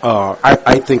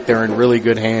I think they're in really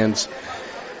good hands.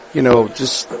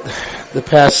 Just the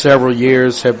past several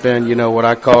years have been, what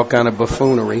I call kind of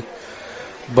buffoonery.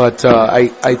 But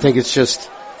I think it's just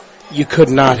you could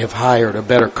not have hired a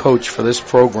better coach for this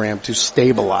program to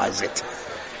stabilize it.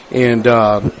 And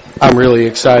I'm really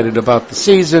excited about the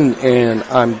season, and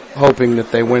I'm hoping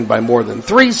that they win by more than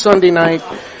 3 Sunday night.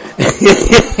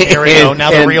 There we go.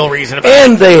 Now the real reason about it.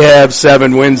 And they have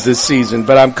 7 wins this season,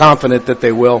 but I'm confident that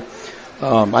they will.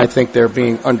 I think they're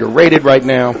being underrated right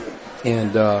now.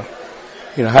 And,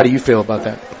 how do you feel about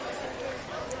that?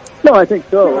 No, I think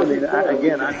so. I mean,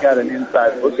 I've got an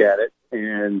inside look at it,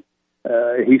 and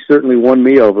he certainly won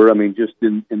me over. I mean, just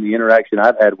in the interaction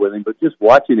I've had with him, but just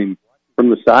watching him from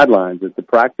the sidelines at the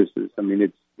practices. I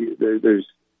mean, there's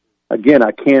again,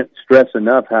 I can't stress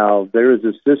enough how there is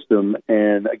a system,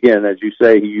 and again, as you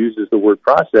say, he uses the word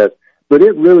process, but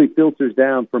it really filters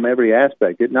down from every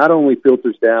aspect. It not only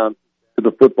filters down to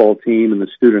the football team and the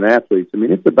student athletes. I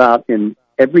mean, it's about in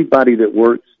everybody that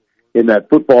works in that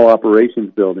football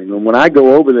operations building. And when I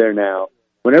go over there now,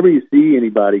 whenever you see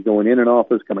anybody going in an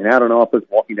office, coming out an office,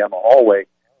 walking down the hallway,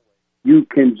 you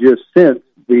can just sense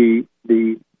the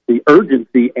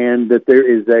urgency and that there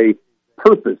is a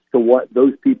purpose to what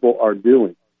those people are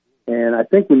doing. And I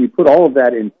think when you put all of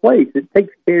that in place, it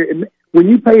takes care. When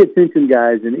you pay attention,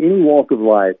 guys, in any walk of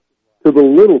life, to the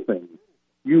little things,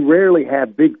 you rarely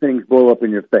have big things blow up in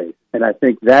your face. And I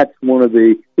think that's one of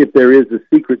if there is a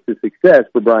secret to success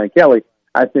for Brian Kelly,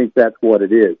 I think that's what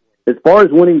it is. As far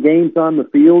as winning games on the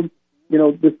field,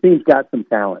 this team's got some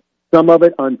talent. Some of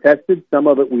it untested, some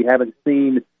of it we haven't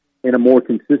seen in a more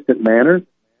consistent manner.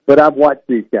 But I've watched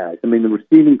these guys. I mean, the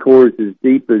receiving corps is as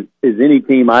deep as any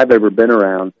team I've ever been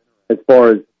around, as far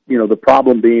as, the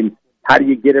problem being, how do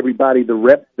you get everybody the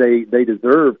reps they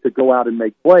deserve to go out and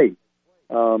make plays?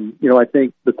 I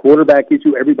think the quarterback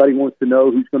issue, everybody wants to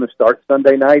know who's going to start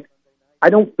Sunday night. I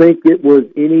don't think it was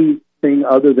anything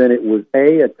other than it was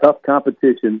a tough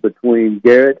competition between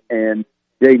Garrett and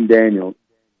Jaden Daniels.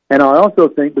 And I also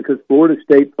think because Florida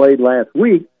State played last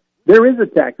week, there is a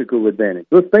tactical advantage.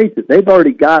 Let's face it, they've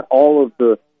already got all of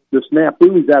the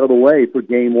snafus out of the way for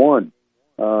game one.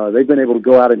 They've been able to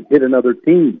go out and hit another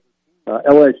team.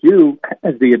 LSU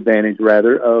has the advantage,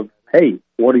 rather, of, hey,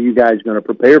 what are you guys going to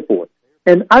prepare for?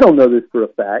 And I don't know this for a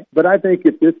fact, but I think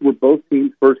if this were both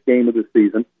teams' first game of the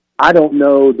season, I don't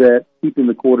know that keeping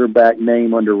the quarterback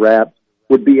name under wraps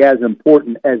would be as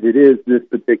important as it is this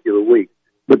particular week.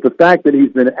 But the fact that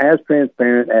he's been as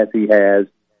transparent as he has,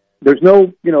 there's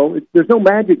no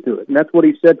magic to it. And that's what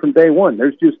he said from day one.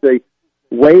 There's just a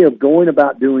way of going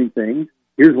about doing things.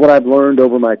 Here's what I've learned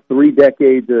over my 3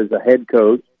 decades as a head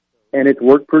coach, and it's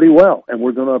worked pretty well. And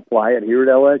we're going to apply it here at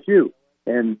LSU.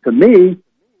 And to me,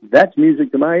 that's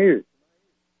music to my ears.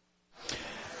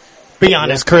 Be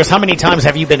honest, Chris, how many times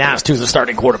have you been asked who's the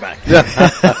starting quarterback?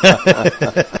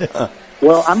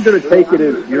 Well, I'm going to take it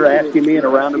as you're asking me in a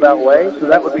roundabout way, so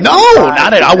that would be... No,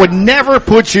 not it. I would never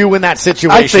put you in that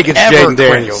situation. I think it's Jaden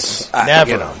Daniels.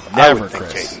 Never,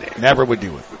 Chris. Never would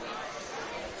do it.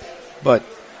 But,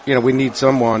 we need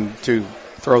someone to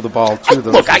throw the ball to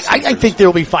the... Look, I think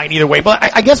they'll be fine either way.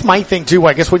 But I guess my thing, too,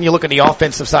 when you look at the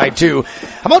offensive side, too,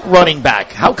 how about running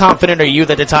back? How confident are you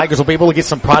that the Tigers will be able to get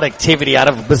some productivity out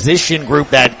of a position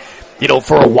group that,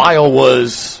 for a while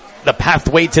was the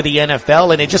pathway to the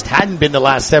NFL, and it just hadn't been the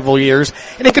last several years.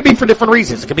 And it could be for different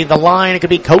reasons. It could be the line, it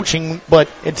could be coaching, but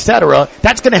et cetera.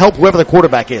 That's going to help whoever the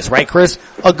quarterback is, right, Chris?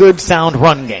 A good, sound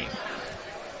run game.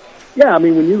 Yeah, I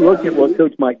mean, when you look at what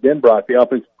Coach Mike Denbrock, the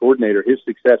offensive coordinator, his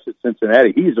success at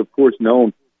Cincinnati, he's, of course,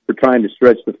 known for trying to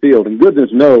stretch the field. And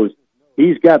goodness knows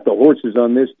he's got the horses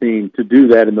on this team to do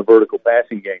that in the vertical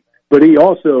passing game. But he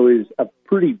also is a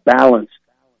pretty balanced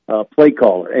play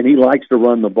caller, and he likes to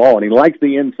run the ball, and he likes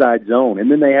the inside zone.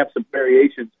 And then they have some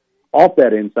variations off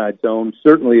that inside zone,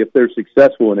 certainly if they're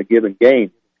successful in a given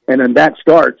game. And then that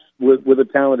starts with a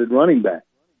talented running back.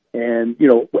 And,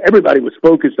 everybody was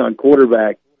focused on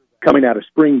quarterback coming out of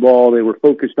spring ball. They were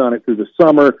focused on it through the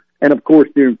summer and, of course,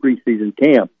 during preseason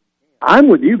camp. I'm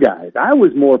with you guys. I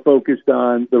was more focused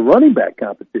on the running back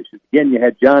competition. Again, you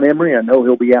had John Emery. I know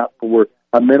he'll be out for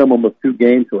a minimum of 2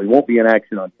 games, so he won't be in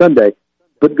action on Sunday.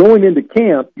 But going into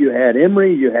camp, you had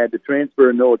Emery, you had the transfer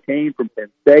of Noah Cain from Penn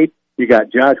State. You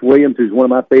got Josh Williams, who's one of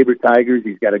my favorite Tigers.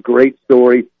 He's got a great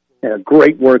story and a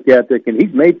great work ethic, and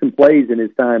he's made some plays in his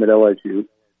time at LSU,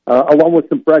 along with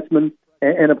some freshmen.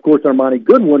 And, of course, Armani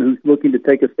Goodwin, who's looking to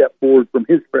take a step forward from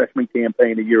his freshman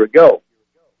campaign a year ago.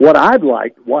 What I've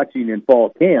liked watching in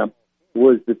fall camp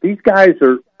was that these guys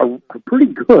are pretty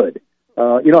good.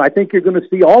 I think you're going to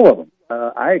see all of them.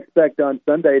 I expect on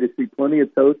Sunday to see plenty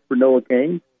of totes for Noah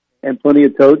Cain and plenty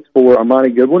of totes for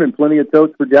Armani Goodwin and plenty of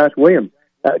totes for Josh Williams.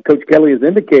 Coach Kelly has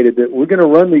indicated that we're going to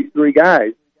run these 3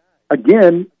 guys,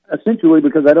 again, essentially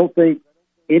because I don't think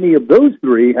any of those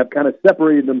 3 have kind of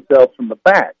separated themselves from the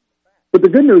pack. But the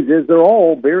good news is they're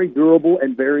all very durable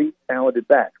and very talented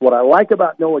backs. What I like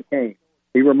about Noah Cain,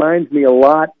 he reminds me a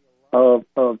lot of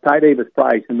Ty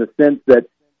Davis-Price in the sense that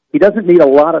he doesn't need a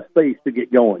lot of space to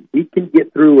get going. He can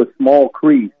get through a small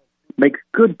crease, makes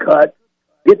good cuts,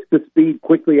 gets to speed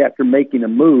quickly after making a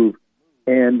move,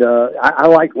 and I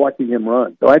like watching him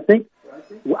run. So I think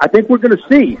we're going to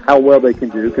see how well they can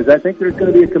do because I think there's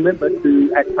going to be a commitment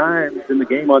to, at times in the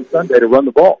game on Sunday, to run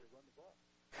the ball.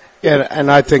 Yeah,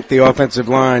 and I think the offensive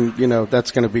line,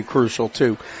 that's going to be crucial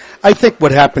too. I think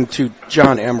what happened to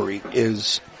John Emery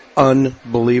is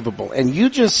unbelievable. And you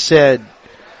just said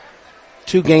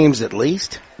 2 games at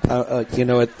least. That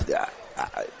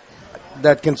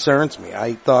concerns me.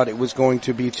 I thought it was going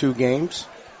to be 2 games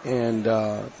and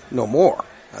no more.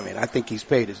 I mean, I think he's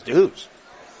paid his dues.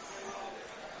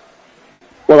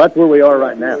 Well, that's where we are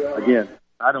right now. Again,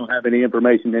 I don't have any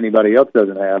information anybody else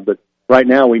doesn't have, but right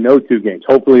now we know 2 games.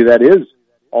 Hopefully that is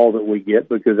all that we get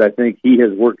because I think he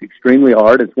has worked extremely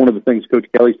hard. It's one of the things Coach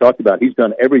Kelly's talked about. He's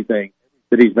done everything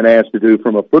that he's been asked to do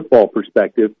from a football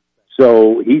perspective.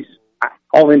 So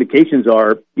all indications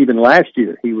are even last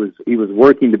year he was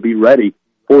working to be ready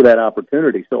for that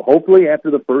opportunity. So hopefully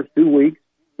after the first 2 weeks,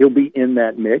 he'll be in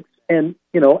that mix. And,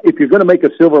 if you're going to make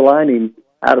a silver lining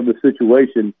out of the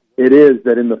situation, it is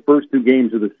that in the first 2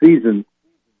 games of the season,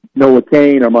 Noah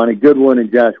Cain, Armani Goodwin,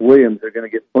 and Josh Williams are going to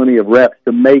get plenty of reps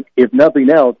to make, if nothing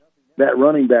else, that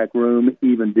running back room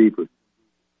even deeper.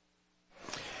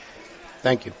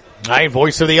 Thank you. All right,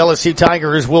 voice of the LSU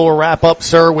Tigers. We'll wrap up,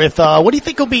 sir, with what do you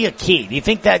think will be a key? Do you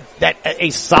think that a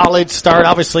solid start,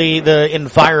 obviously the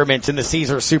environment in the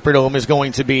Caesar Superdome is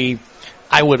going to be,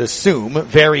 I would assume,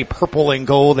 very purple and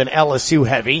gold and LSU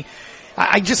heavy.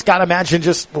 I just got to imagine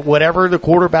just whatever the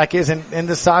quarterback is and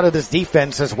the side of this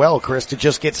defense as well, Chris, to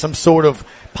just get some sort of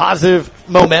positive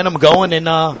momentum going and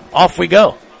off we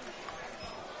go.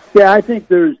 Yeah, I think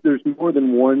there's more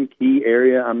than one key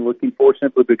area I'm looking for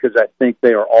simply because I think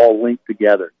they are all linked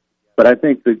together. But I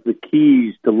think the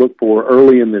keys to look for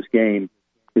early in this game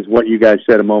is what you guys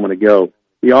said a moment ago,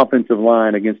 the offensive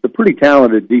line against a pretty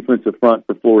talented defensive front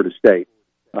for Florida State.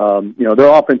 Their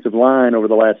offensive line over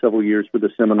the last several years for the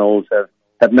Seminoles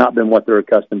have not been what they're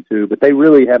accustomed to, but they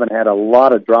really haven't had a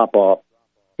lot of drop-off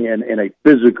in a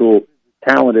physical,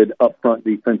 talented up-front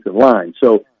defensive line.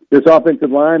 So this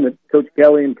offensive line that Coach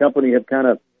Kelly and company have kind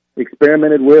of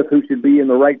experimented with, who should be in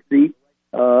the right seat,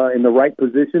 in the right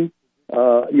position,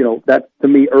 that to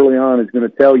me early on is going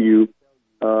to tell you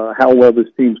how well this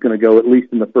team's going to go, at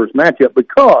least in the first matchup,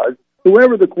 because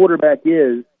whoever the quarterback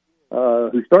is,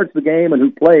 who starts the game and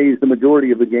who plays the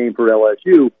majority of the game for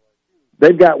LSU,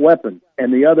 they've got weapons.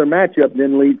 And the other matchup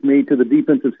then leads me to the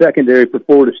defensive secondary for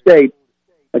Florida State.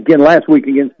 Again, last week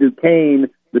against Duquesne,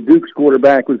 the Duke's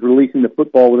quarterback was releasing the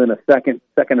football within a second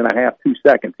and a half, 2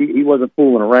 seconds. He wasn't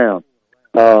fooling around.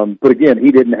 But again,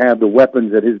 he didn't have the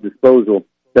weapons at his disposal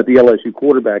that the LSU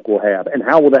quarterback will have. And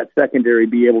how will that secondary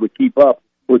be able to keep up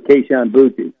with Keishawn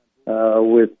Butte,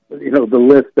 with, the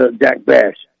list, Jack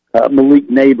Bash, Malik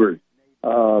Neighbors,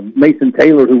 Mason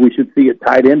Taylor, who we should see at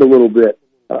tight end a little bit,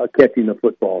 catching the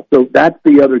football. So that's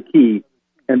the other key.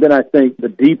 And then I think the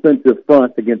defensive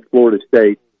front against Florida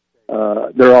State,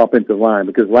 their offensive line,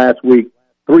 because last week,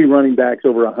 3 running backs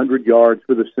over 100 yards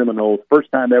for the Seminoles,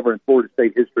 first time ever in Florida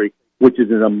State history, which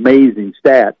is an amazing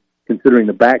stat considering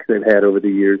the backs they've had over the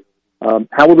years.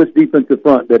 How will this defensive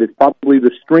front, that is probably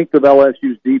the strength of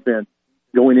LSU's defense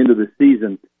going into the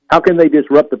season, how can they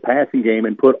disrupt the passing game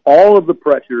and put all of the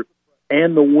pressure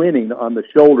and the winning on the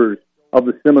shoulders of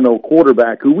the Seminole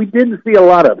quarterback, who we didn't see a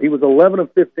lot of? He was 11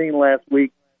 of 15 last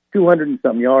week, 200 and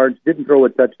some yards, didn't throw a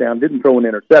touchdown, didn't throw an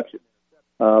interception.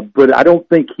 But I don't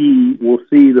think he will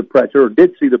see the pressure, or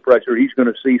did see the pressure he's going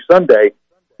to see Sunday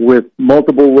with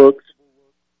multiple looks,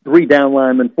 3 down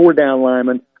linemen, 4 down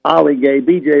linemen, Ollie Gay,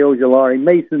 B.J. Ojolari,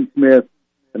 Mason Smith,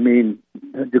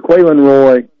 Jaquelin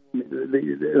Roy.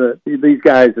 These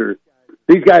guys are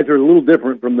a little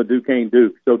different from the Duquesne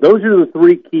Dukes. So those are the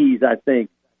 3 keys, I think,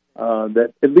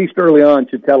 that at least early on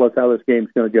should tell us how this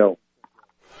game's going to go.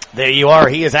 There you are.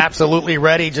 He is absolutely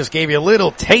ready. Just gave you a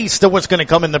little taste of what's going to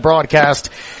come in the broadcast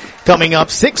coming up.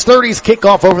 6:30's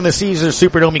kickoff over in the Caesars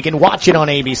Superdome. You can watch it on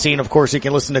ABC, and of course you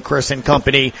can listen to Chris and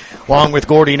company along with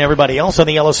Gordy and everybody else on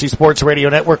the LSU Sports Radio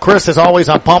Network. Chris, as always,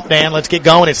 I'm pumped, man. Let's get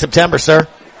going. It's September, sir.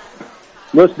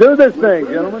 Let's do this thing,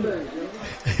 gentlemen.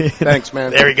 Thanks,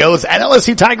 man. There he goes. At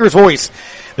LSU Tigers voice,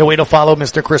 the way to follow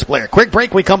Mr. Chris Blair. Quick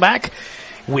break. We come back.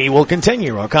 We will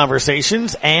continue our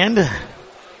conversations, and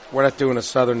we're not doing a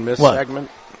Southern Miss segment.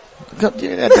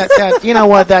 You know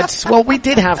what? We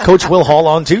did have Coach Will Hall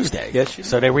on Tuesday. Yes, you did.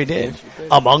 So there we did.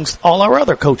 Amongst all our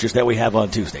other coaches that we have on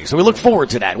Tuesday. So we look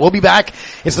forward to that. We'll be back.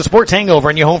 It's the Sports Hangover,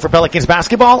 and you're home for Pelicans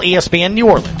basketball, ESPN New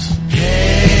Orleans.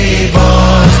 Hey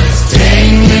boys,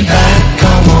 take me back,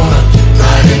 I wanna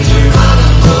ride into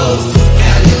Honolulu,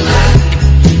 Cadillac.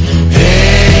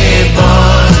 Hey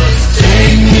boys,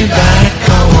 take me back,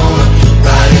 I wanna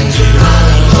ride into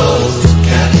Honolulu,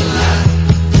 Cadillac.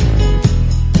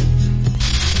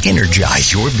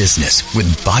 Energize your business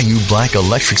with Bayou Black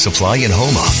Electric Supply in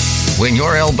Houma. When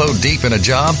you're elbow deep in a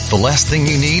job, the last thing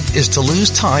you need is to lose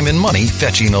time and money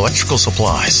fetching electrical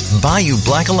supplies. Bayou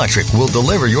Black Electric will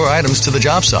deliver your items to the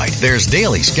job site. There's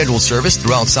daily scheduled service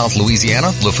throughout South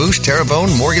Louisiana, Lafourche,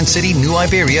 Terrebonne, Morgan City, New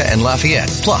Iberia, and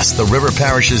Lafayette, plus the river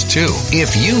parishes too.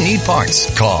 If you need parts,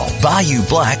 call Bayou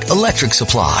Black Electric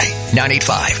Supply.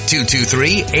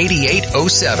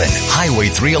 985-223-8807, Highway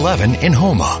 311 in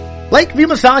Houma. Lakeview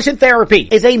Massage and Therapy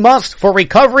is a must for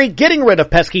recovery, getting rid of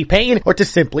pesky pain, or to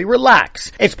simply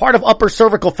relax. It's part of Upper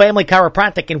Cervical Family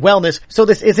Chiropractic and Wellness, so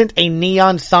this isn't a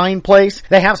neon sign place.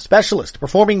 They have specialists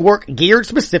performing work geared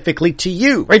specifically to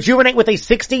you. Rejuvenate with a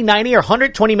 60, 90, or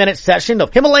 120-minute session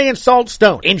of Himalayan salt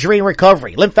stone, injury and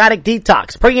recovery, lymphatic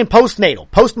detox, pre- and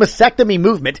postnatal, post-mastectomy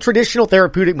movement, traditional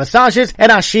therapeutic massages, and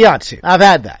ashiatsu. I've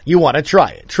had that. You want to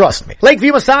try it. Trust me.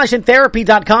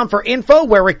 LakeviewMassageandTherapy.com for info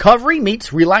where recovery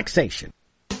meets relaxation.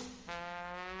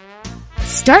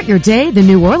 Start your day the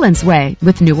New Orleans way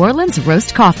with New Orleans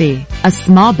Roast Coffee, a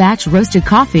small batch roasted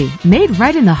coffee made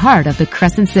right in the heart of the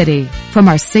Crescent City. From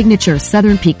our signature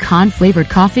Southern pecan flavored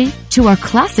coffee to our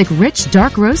classic rich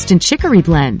dark roast and chicory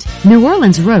blend, New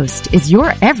Orleans Roast is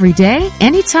your everyday,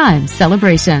 anytime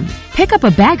celebration. Pick up a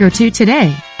bag or 2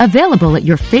 today. Available at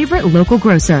your favorite local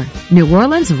grocer. New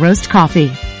Orleans Roast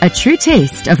Coffee, a true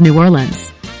taste of New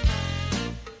Orleans.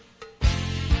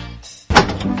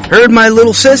 Heard my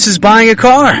little sis is buying a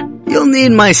car. You'll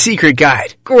need my secret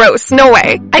guide. Gross, no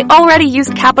way. I already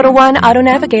used Capital One Auto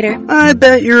Navigator. I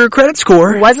bet your credit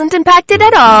score Wasn't impacted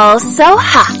at all, so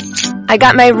ha! I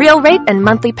got my real rate and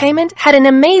monthly payment, had an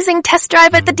amazing test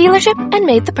drive at the dealership, and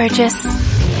made the purchase.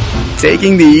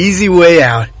 taking the easy way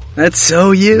out. That's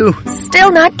so you.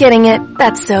 Still not getting it.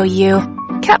 That's so you.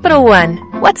 Capital One.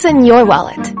 What's in your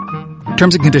wallet?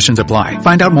 Terms and conditions apply.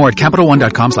 Find out more at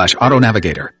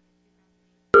CapitalOne.com/AutoNavigator.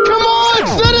 Come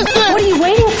on, citizen! What are you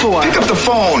waiting for? Pick up the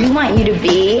phone. We want you to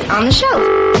be on the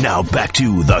show. Now back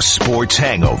to the Sports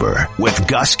Hangover with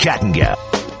Gus Kattengell.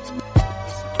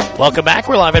 Welcome back.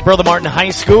 We're live at Brother Martin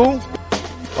High School.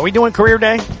 Are we doing Career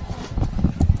Day?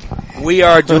 We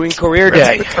are doing Career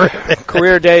Day.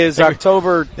 Career Day is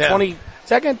October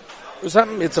 22nd or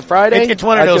something. It's a Friday. It's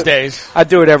one of those days. I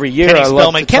do it every year. Kenny I love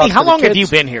Spellman. to Kenny, talk how to the long have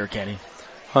kids. you been here, Kenny?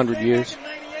 100 years.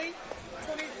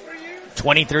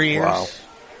 23 years?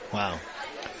 Wow.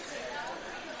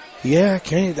 Yeah,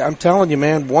 Kenny, I'm telling you,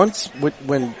 man, once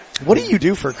when... What do you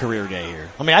do for Career Day here?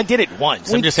 I mean, I did it once.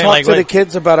 We I'm just saying, talk like, to the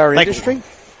kids about our industry.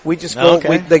 We just go,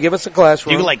 Okay. they give us a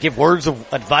classroom. Do you, like, give words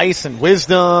of advice and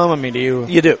wisdom? I mean, do you...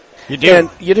 You do. You do? And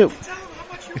you do.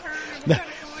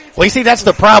 Well, you see, that's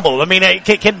the problem. I mean,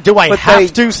 do I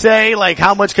have to say, like,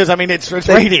 how much? Because, I mean, it's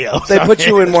radio. They so put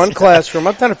you in one classroom.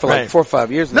 I've done it for like Right. 4 or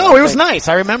 5 years now. No, it was nice.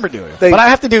 I remember doing it. They- but I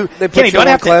have to do, they put Kenny, you do in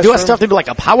I have one to do classroom? stuff to do like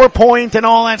a PowerPoint and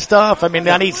all that stuff? I mean,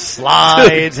 I need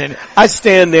slides and I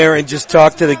stand there and just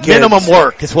talk to the kids. minimum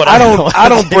work is what I do.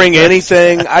 don't bring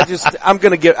anything. I'm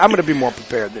going to be more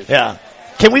prepared this year. Yeah.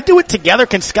 Can we do it together?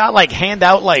 Can Scott like hand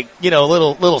out like, you know,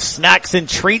 little snacks and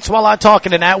treats while I talk,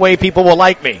 and in that way people will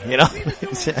like me, you know?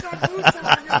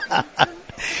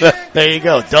 There you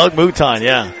go. Doug Mouton,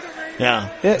 yeah.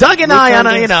 Doug and I on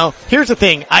a, you know, here's the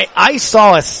thing. I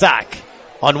saw a sack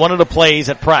on one of the plays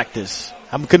at practice.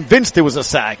 I'm convinced it was a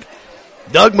sack.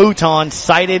 Doug Mouton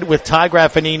sided with Ty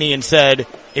Graffinini and said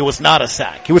it was not a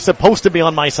sack. He was supposed to be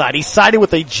on my side. He sided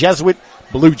with a Jesuit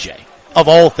Blue Jay, of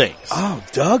all things. Oh,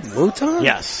 Doug Mouton?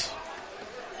 Yes.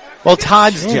 Well,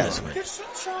 Todd's Jesuit.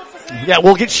 Yeah,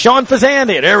 we'll get Sean Fazan.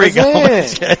 There we go.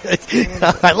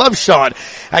 I love Sean.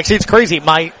 Actually, it's crazy.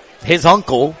 His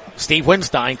uncle, Steve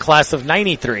Winstein, class of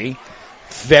 93,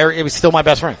 it was still my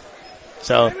best friend.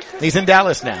 So he's in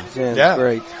Dallas now. Yeah,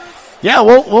 great. Yeah,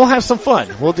 we'll have some fun.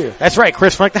 We'll do. That's right,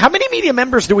 Chris Frank. How many media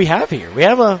members do we have here? We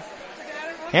have a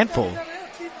handful.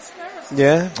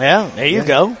 Yeah. Yeah, there you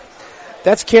go.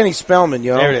 That's Kenny Spellman,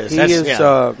 yo. There it is. He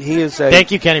is a...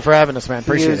 Thank you, Kenny, for having us, man.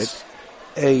 Appreciate it.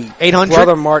 A 800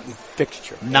 Brother Martin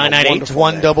fixture.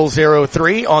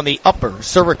 998-1003 on the Upper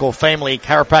Cervical Family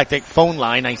Chiropractic phone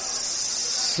line. I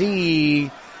see.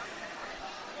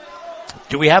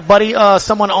 Do we have, buddy,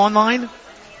 someone online?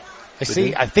 I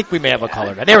see. I think we may have a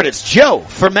caller. There it is. Joe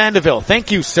from Mandeville. Thank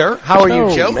you, sir. How are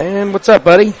you, Joe? Man, what's up,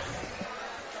 buddy?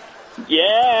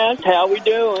 Yes, how we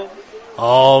doing?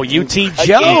 Oh, UT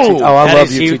Joe. Oh, I love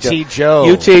UT UT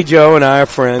Joe. UT Joe and I are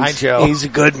friends. Hi, Joe. He's a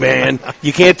good man.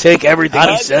 You can't take everything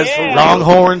he says for real.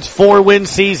 Longhorns 4-win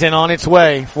season on its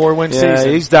way. 4-win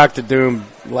season. He's Dr. Doom,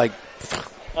 like...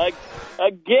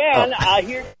 Again, I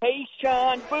hear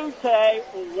Tayshaun Butte.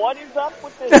 What is up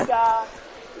with this guy?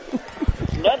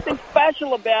 Nothing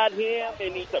special about him,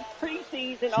 and he's a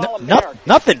preseason All-American.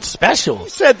 Nothing special. You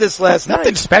said this last night.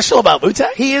 Nothing special about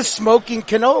Butte. He is smoking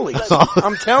cannolis.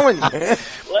 I'm telling you, man.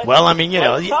 Well, I mean, you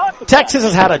know, Texas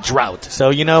has had a drought, so,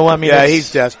 you know, I mean... Yeah,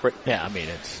 he's desperate. Yeah, I mean,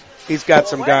 He's got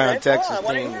some guy on Texas I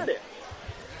want to team. hear this.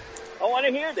 I want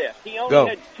to hear this. He only Go.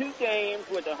 had 2 games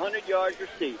with 100 yards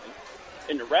receiving,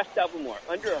 and the rest of them were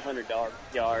under 100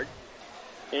 yards.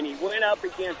 And he went up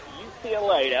against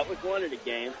UCLA. That was one of the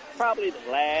games. Probably the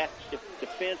last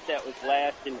defense that was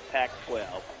last in the Pac-12.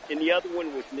 And the other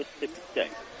one was Mississippi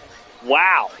State.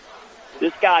 Wow.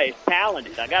 This guy is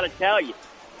talented. I got to tell you.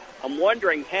 I'm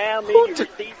wondering how many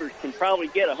receivers can probably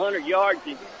get 100 yards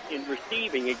in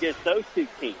receiving against those two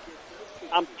teams.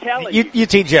 I'm telling you.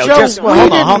 UT Joe. We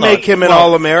didn't make him an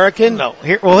All-American. No.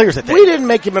 Here's the thing. We didn't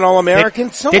make him an All-American.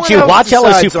 Did you watch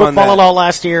LSU football at all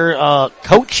last year?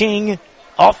 Coaching,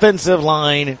 offensive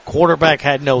line, quarterback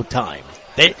had no time.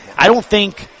 I don't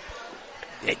think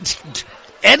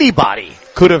anybody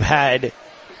could have had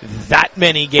that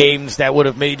many games that would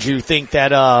have made you think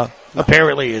that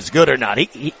apparently is good or not.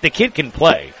 The kid can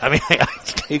play. I mean,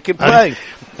 he can play.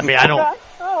 I mean, I don't.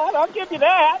 Oh, I'll give you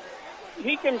that.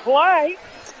 He can play,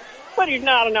 but he's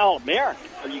not an All-American.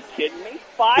 Are you kidding me?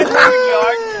 500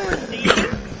 yards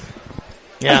receiving.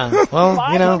 Yeah.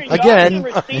 Well, you know, again,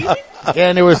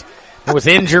 there was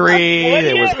injury.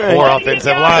 There was poor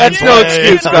offensive line. That's no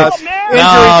excuse, Gus.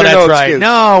 are that's no right. excuse.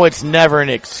 No, it's never an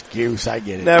excuse. I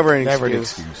get it. Never an Never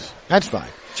excuse. an excuse. That's fine.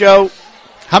 Joe,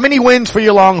 how many wins for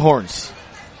your Longhorns?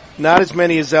 Not as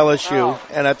many as LSU,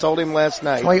 and I told him last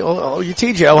night. Wait,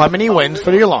 you Joe, how many wins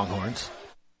for your Longhorns?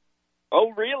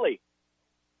 Oh, really?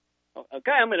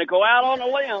 Okay, I'm going to go out on a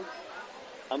limb.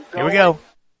 I'm Here we going go.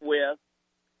 with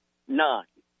 9.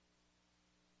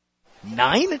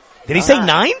 9? Did he say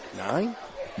 9? 9?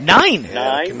 9.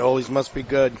 Yeah, cannolis must be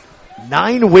good.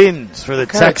 9 wins for the What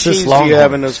kind of Texas cheese Longhorns. do you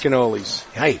have in those cannolis?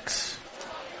 Yikes.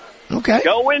 Okay.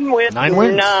 Going with 9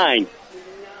 wins. 9.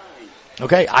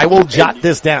 Okay, I will jot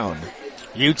this down.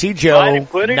 UT Joe,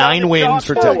 Put it 9 on the wins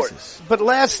for chalkboard. Texas. But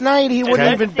last night he wouldn't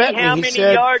Let's even see bet how me. He many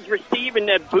said yards receiving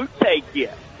that boot take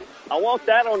gets. I want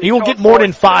that on the He will get more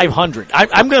than chalkboard. 500.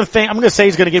 I'm going to say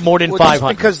he's going to get more than well, just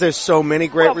 500. because there's so many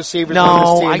great receivers no, on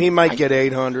this team, I- he might get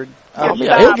 800. Yeah,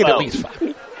 he'll get at least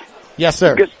 5. Yes,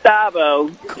 sir. Gustavo,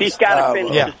 he's got to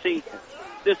finish Yeah. the season.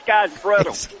 This guy's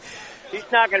brittle. He's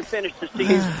not going to finish the season.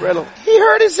 He's brittle. He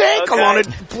hurt his ankle Okay. on a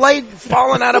play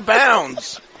falling out of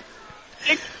bounds.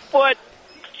 6 foot,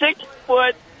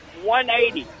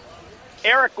 180.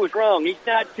 Eric was wrong. He's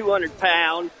not 200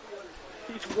 pounds.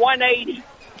 He's 180.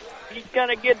 He's going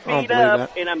to get I don't beat believe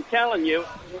up, that. and I'm telling you,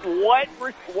 what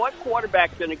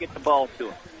quarterback's going to get the ball to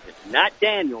him? It's not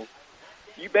Daniels.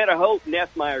 You better hope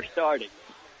Nessmeyer started.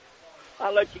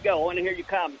 I'll let you go. I want to hear your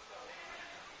comments.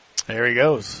 There he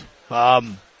goes.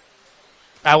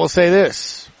 I will say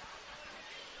this.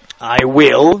 I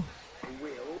will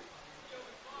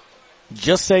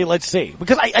just say, let's see.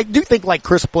 Because I do think, like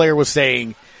Chris Blair was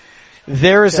saying,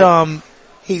 there's,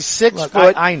 he's 6 look,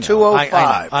 foot, I know,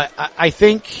 205. I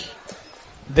think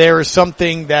there is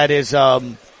something that is,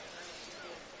 of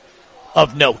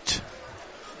note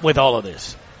with all of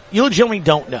this. You legitimately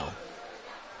don't know.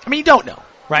 I mean, you don't know,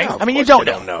 right? No, of I mean, you course don't you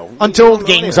know, don't know. until You don't know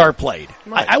games anything. are played.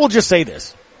 Right. I will just say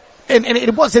this. And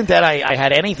it wasn't that I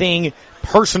had anything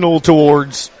personal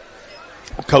towards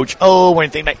Coach O or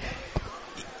anything.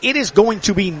 It is going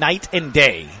to be night and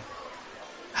day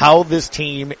how this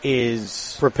team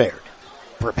is prepared.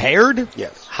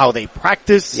 Yes. How they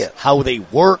practice. Yes. How they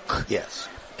work. Yes.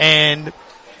 And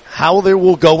how they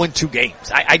will go into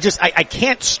games. I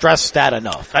can't stress that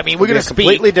enough. I mean, we're It'll be going a to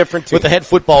completely speak different team. with the head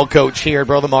football coach here,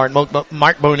 Brother Mark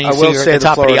Boney, I will here say at the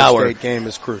top of the Florida hour. State game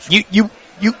is crucial.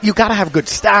 You got to have good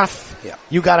staff. Yeah.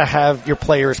 You got to have your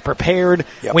players prepared.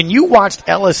 Yep. When you watched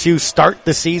LSU start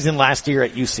the season last year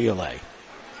at UCLA,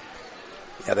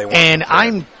 Yeah, they won. and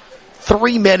I'm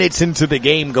 3 minutes into the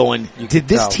game going, did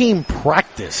this team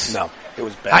practice? No, it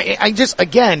was bad. I just,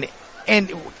 again,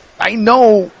 and I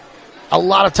know a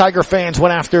lot of Tiger fans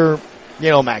went after,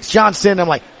 Max Johnson. I'm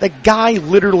like, the guy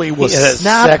literally was He had a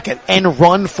snap second. and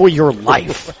run for your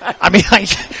life. I mean,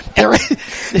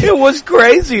 it was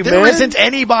crazy, man. There isn't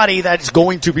anybody that's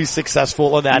going to be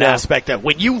successful in that No. aspect of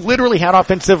when you literally had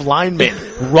offensive linemen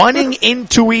running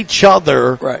into each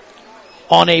other Right.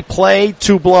 on a play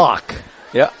to block.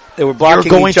 Yeah, they were blocking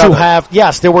You're going each to other. have,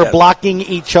 yes, they were Yes. blocking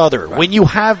each other. Right. When you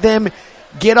have them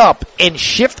get up and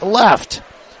shift left,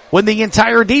 when the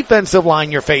entire defensive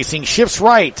line you're facing shifts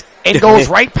right and goes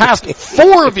right past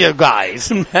 4 of you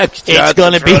guys, Max it's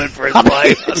going to be, running for his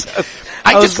life.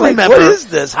 I was just like, remember. what is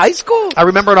this, high school? I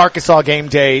remember at Arkansas game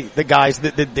day, the guys,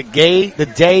 the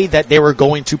day that they were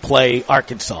going to play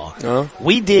Arkansas,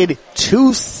 we did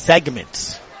 2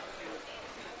 segments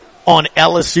on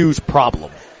LSU's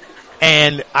problem.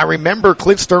 And I remember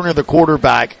Cliff Sterner, the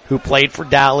quarterback who played for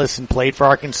Dallas and played for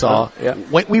Arkansas.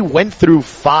 We went through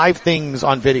 5 things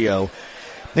on video.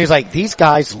 And he's like, these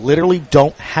guys literally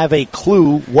don't have a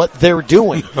clue what they're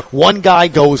doing. One guy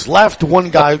goes left, one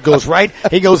guy goes right.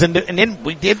 He goes into, and then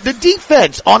we did the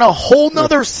defense on a whole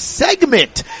nother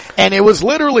segment. And it was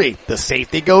literally the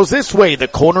safety goes this way, the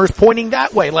corner is pointing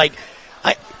that way. Like,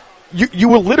 you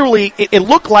were literally, it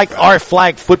looked like our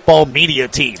flag football media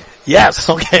team. Yes.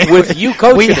 Okay. With you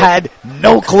coaching we it. had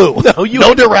no clue.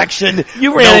 No direction.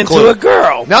 You ran no into clue. a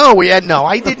girl. No,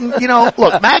 I didn't,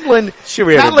 look,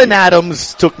 Madeline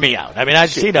Adams took me out. I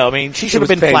mean, she should have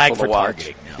been flagged for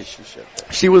targeting. No.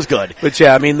 She was good. But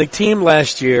yeah, I mean, the team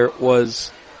last year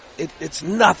was, it's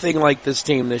nothing like this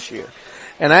team this year.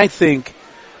 And I think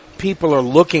people are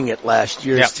looking at last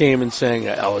year's team and saying,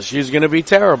 LSU's going to be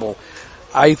terrible.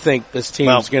 I think this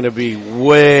team's going to be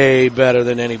way better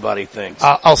than anybody thinks.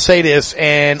 I'll say this,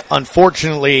 and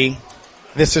unfortunately,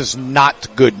 this is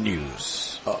not good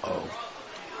news. Uh-oh.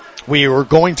 We were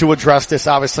going to address this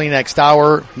obviously next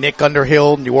hour. Nick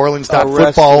Underhill, New Orleans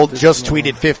Football, Arrested just this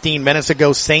morning. tweeted 15 minutes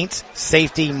ago, Saints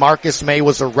safety Marcus May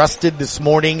was arrested this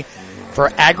morning for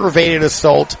aggravated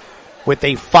assault with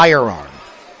a firearm.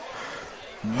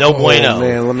 No bueno.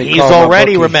 Man, He's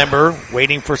already, remember,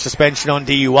 waiting for suspension on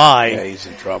DUI. Yeah, he's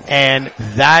in trouble. And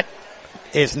that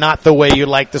is not the way you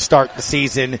like to start the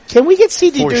season. Can we get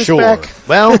CD Deuce back?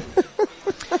 Well,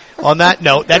 on that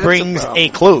note, that brings a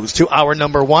close to hour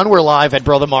number 1. We're live at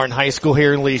Brother Martin High School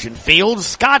here in Legion Field.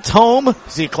 Scott's home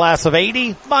is the class of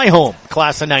 80. My home,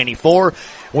 class of 94.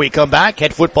 When we come back,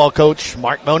 head football coach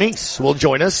Mark Moniz will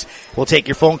join us. We'll take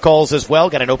your phone calls as well.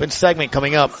 Got an open segment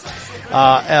coming up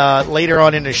later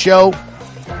on in the show.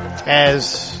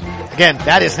 As, again,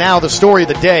 that is now the story of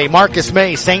the day. Marcus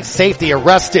May, Saints safety,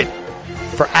 arrested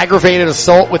for aggravated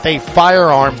assault with a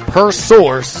firearm per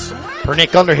source, per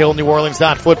Nick Underhill,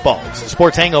 NewOrleans.football. It's the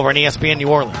Sports Hangover on ESPN New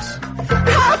Orleans.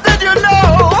 How did you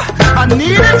know I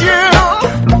needed you?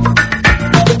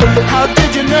 How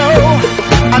did you know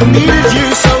I needed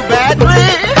you so badly?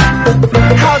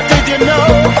 How did you know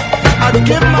I'd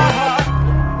give my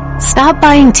heart? Stop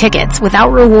buying tickets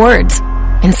without rewards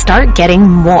and start getting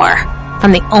more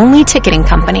from the only ticketing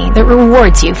company that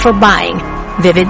rewards you for buying. Vivid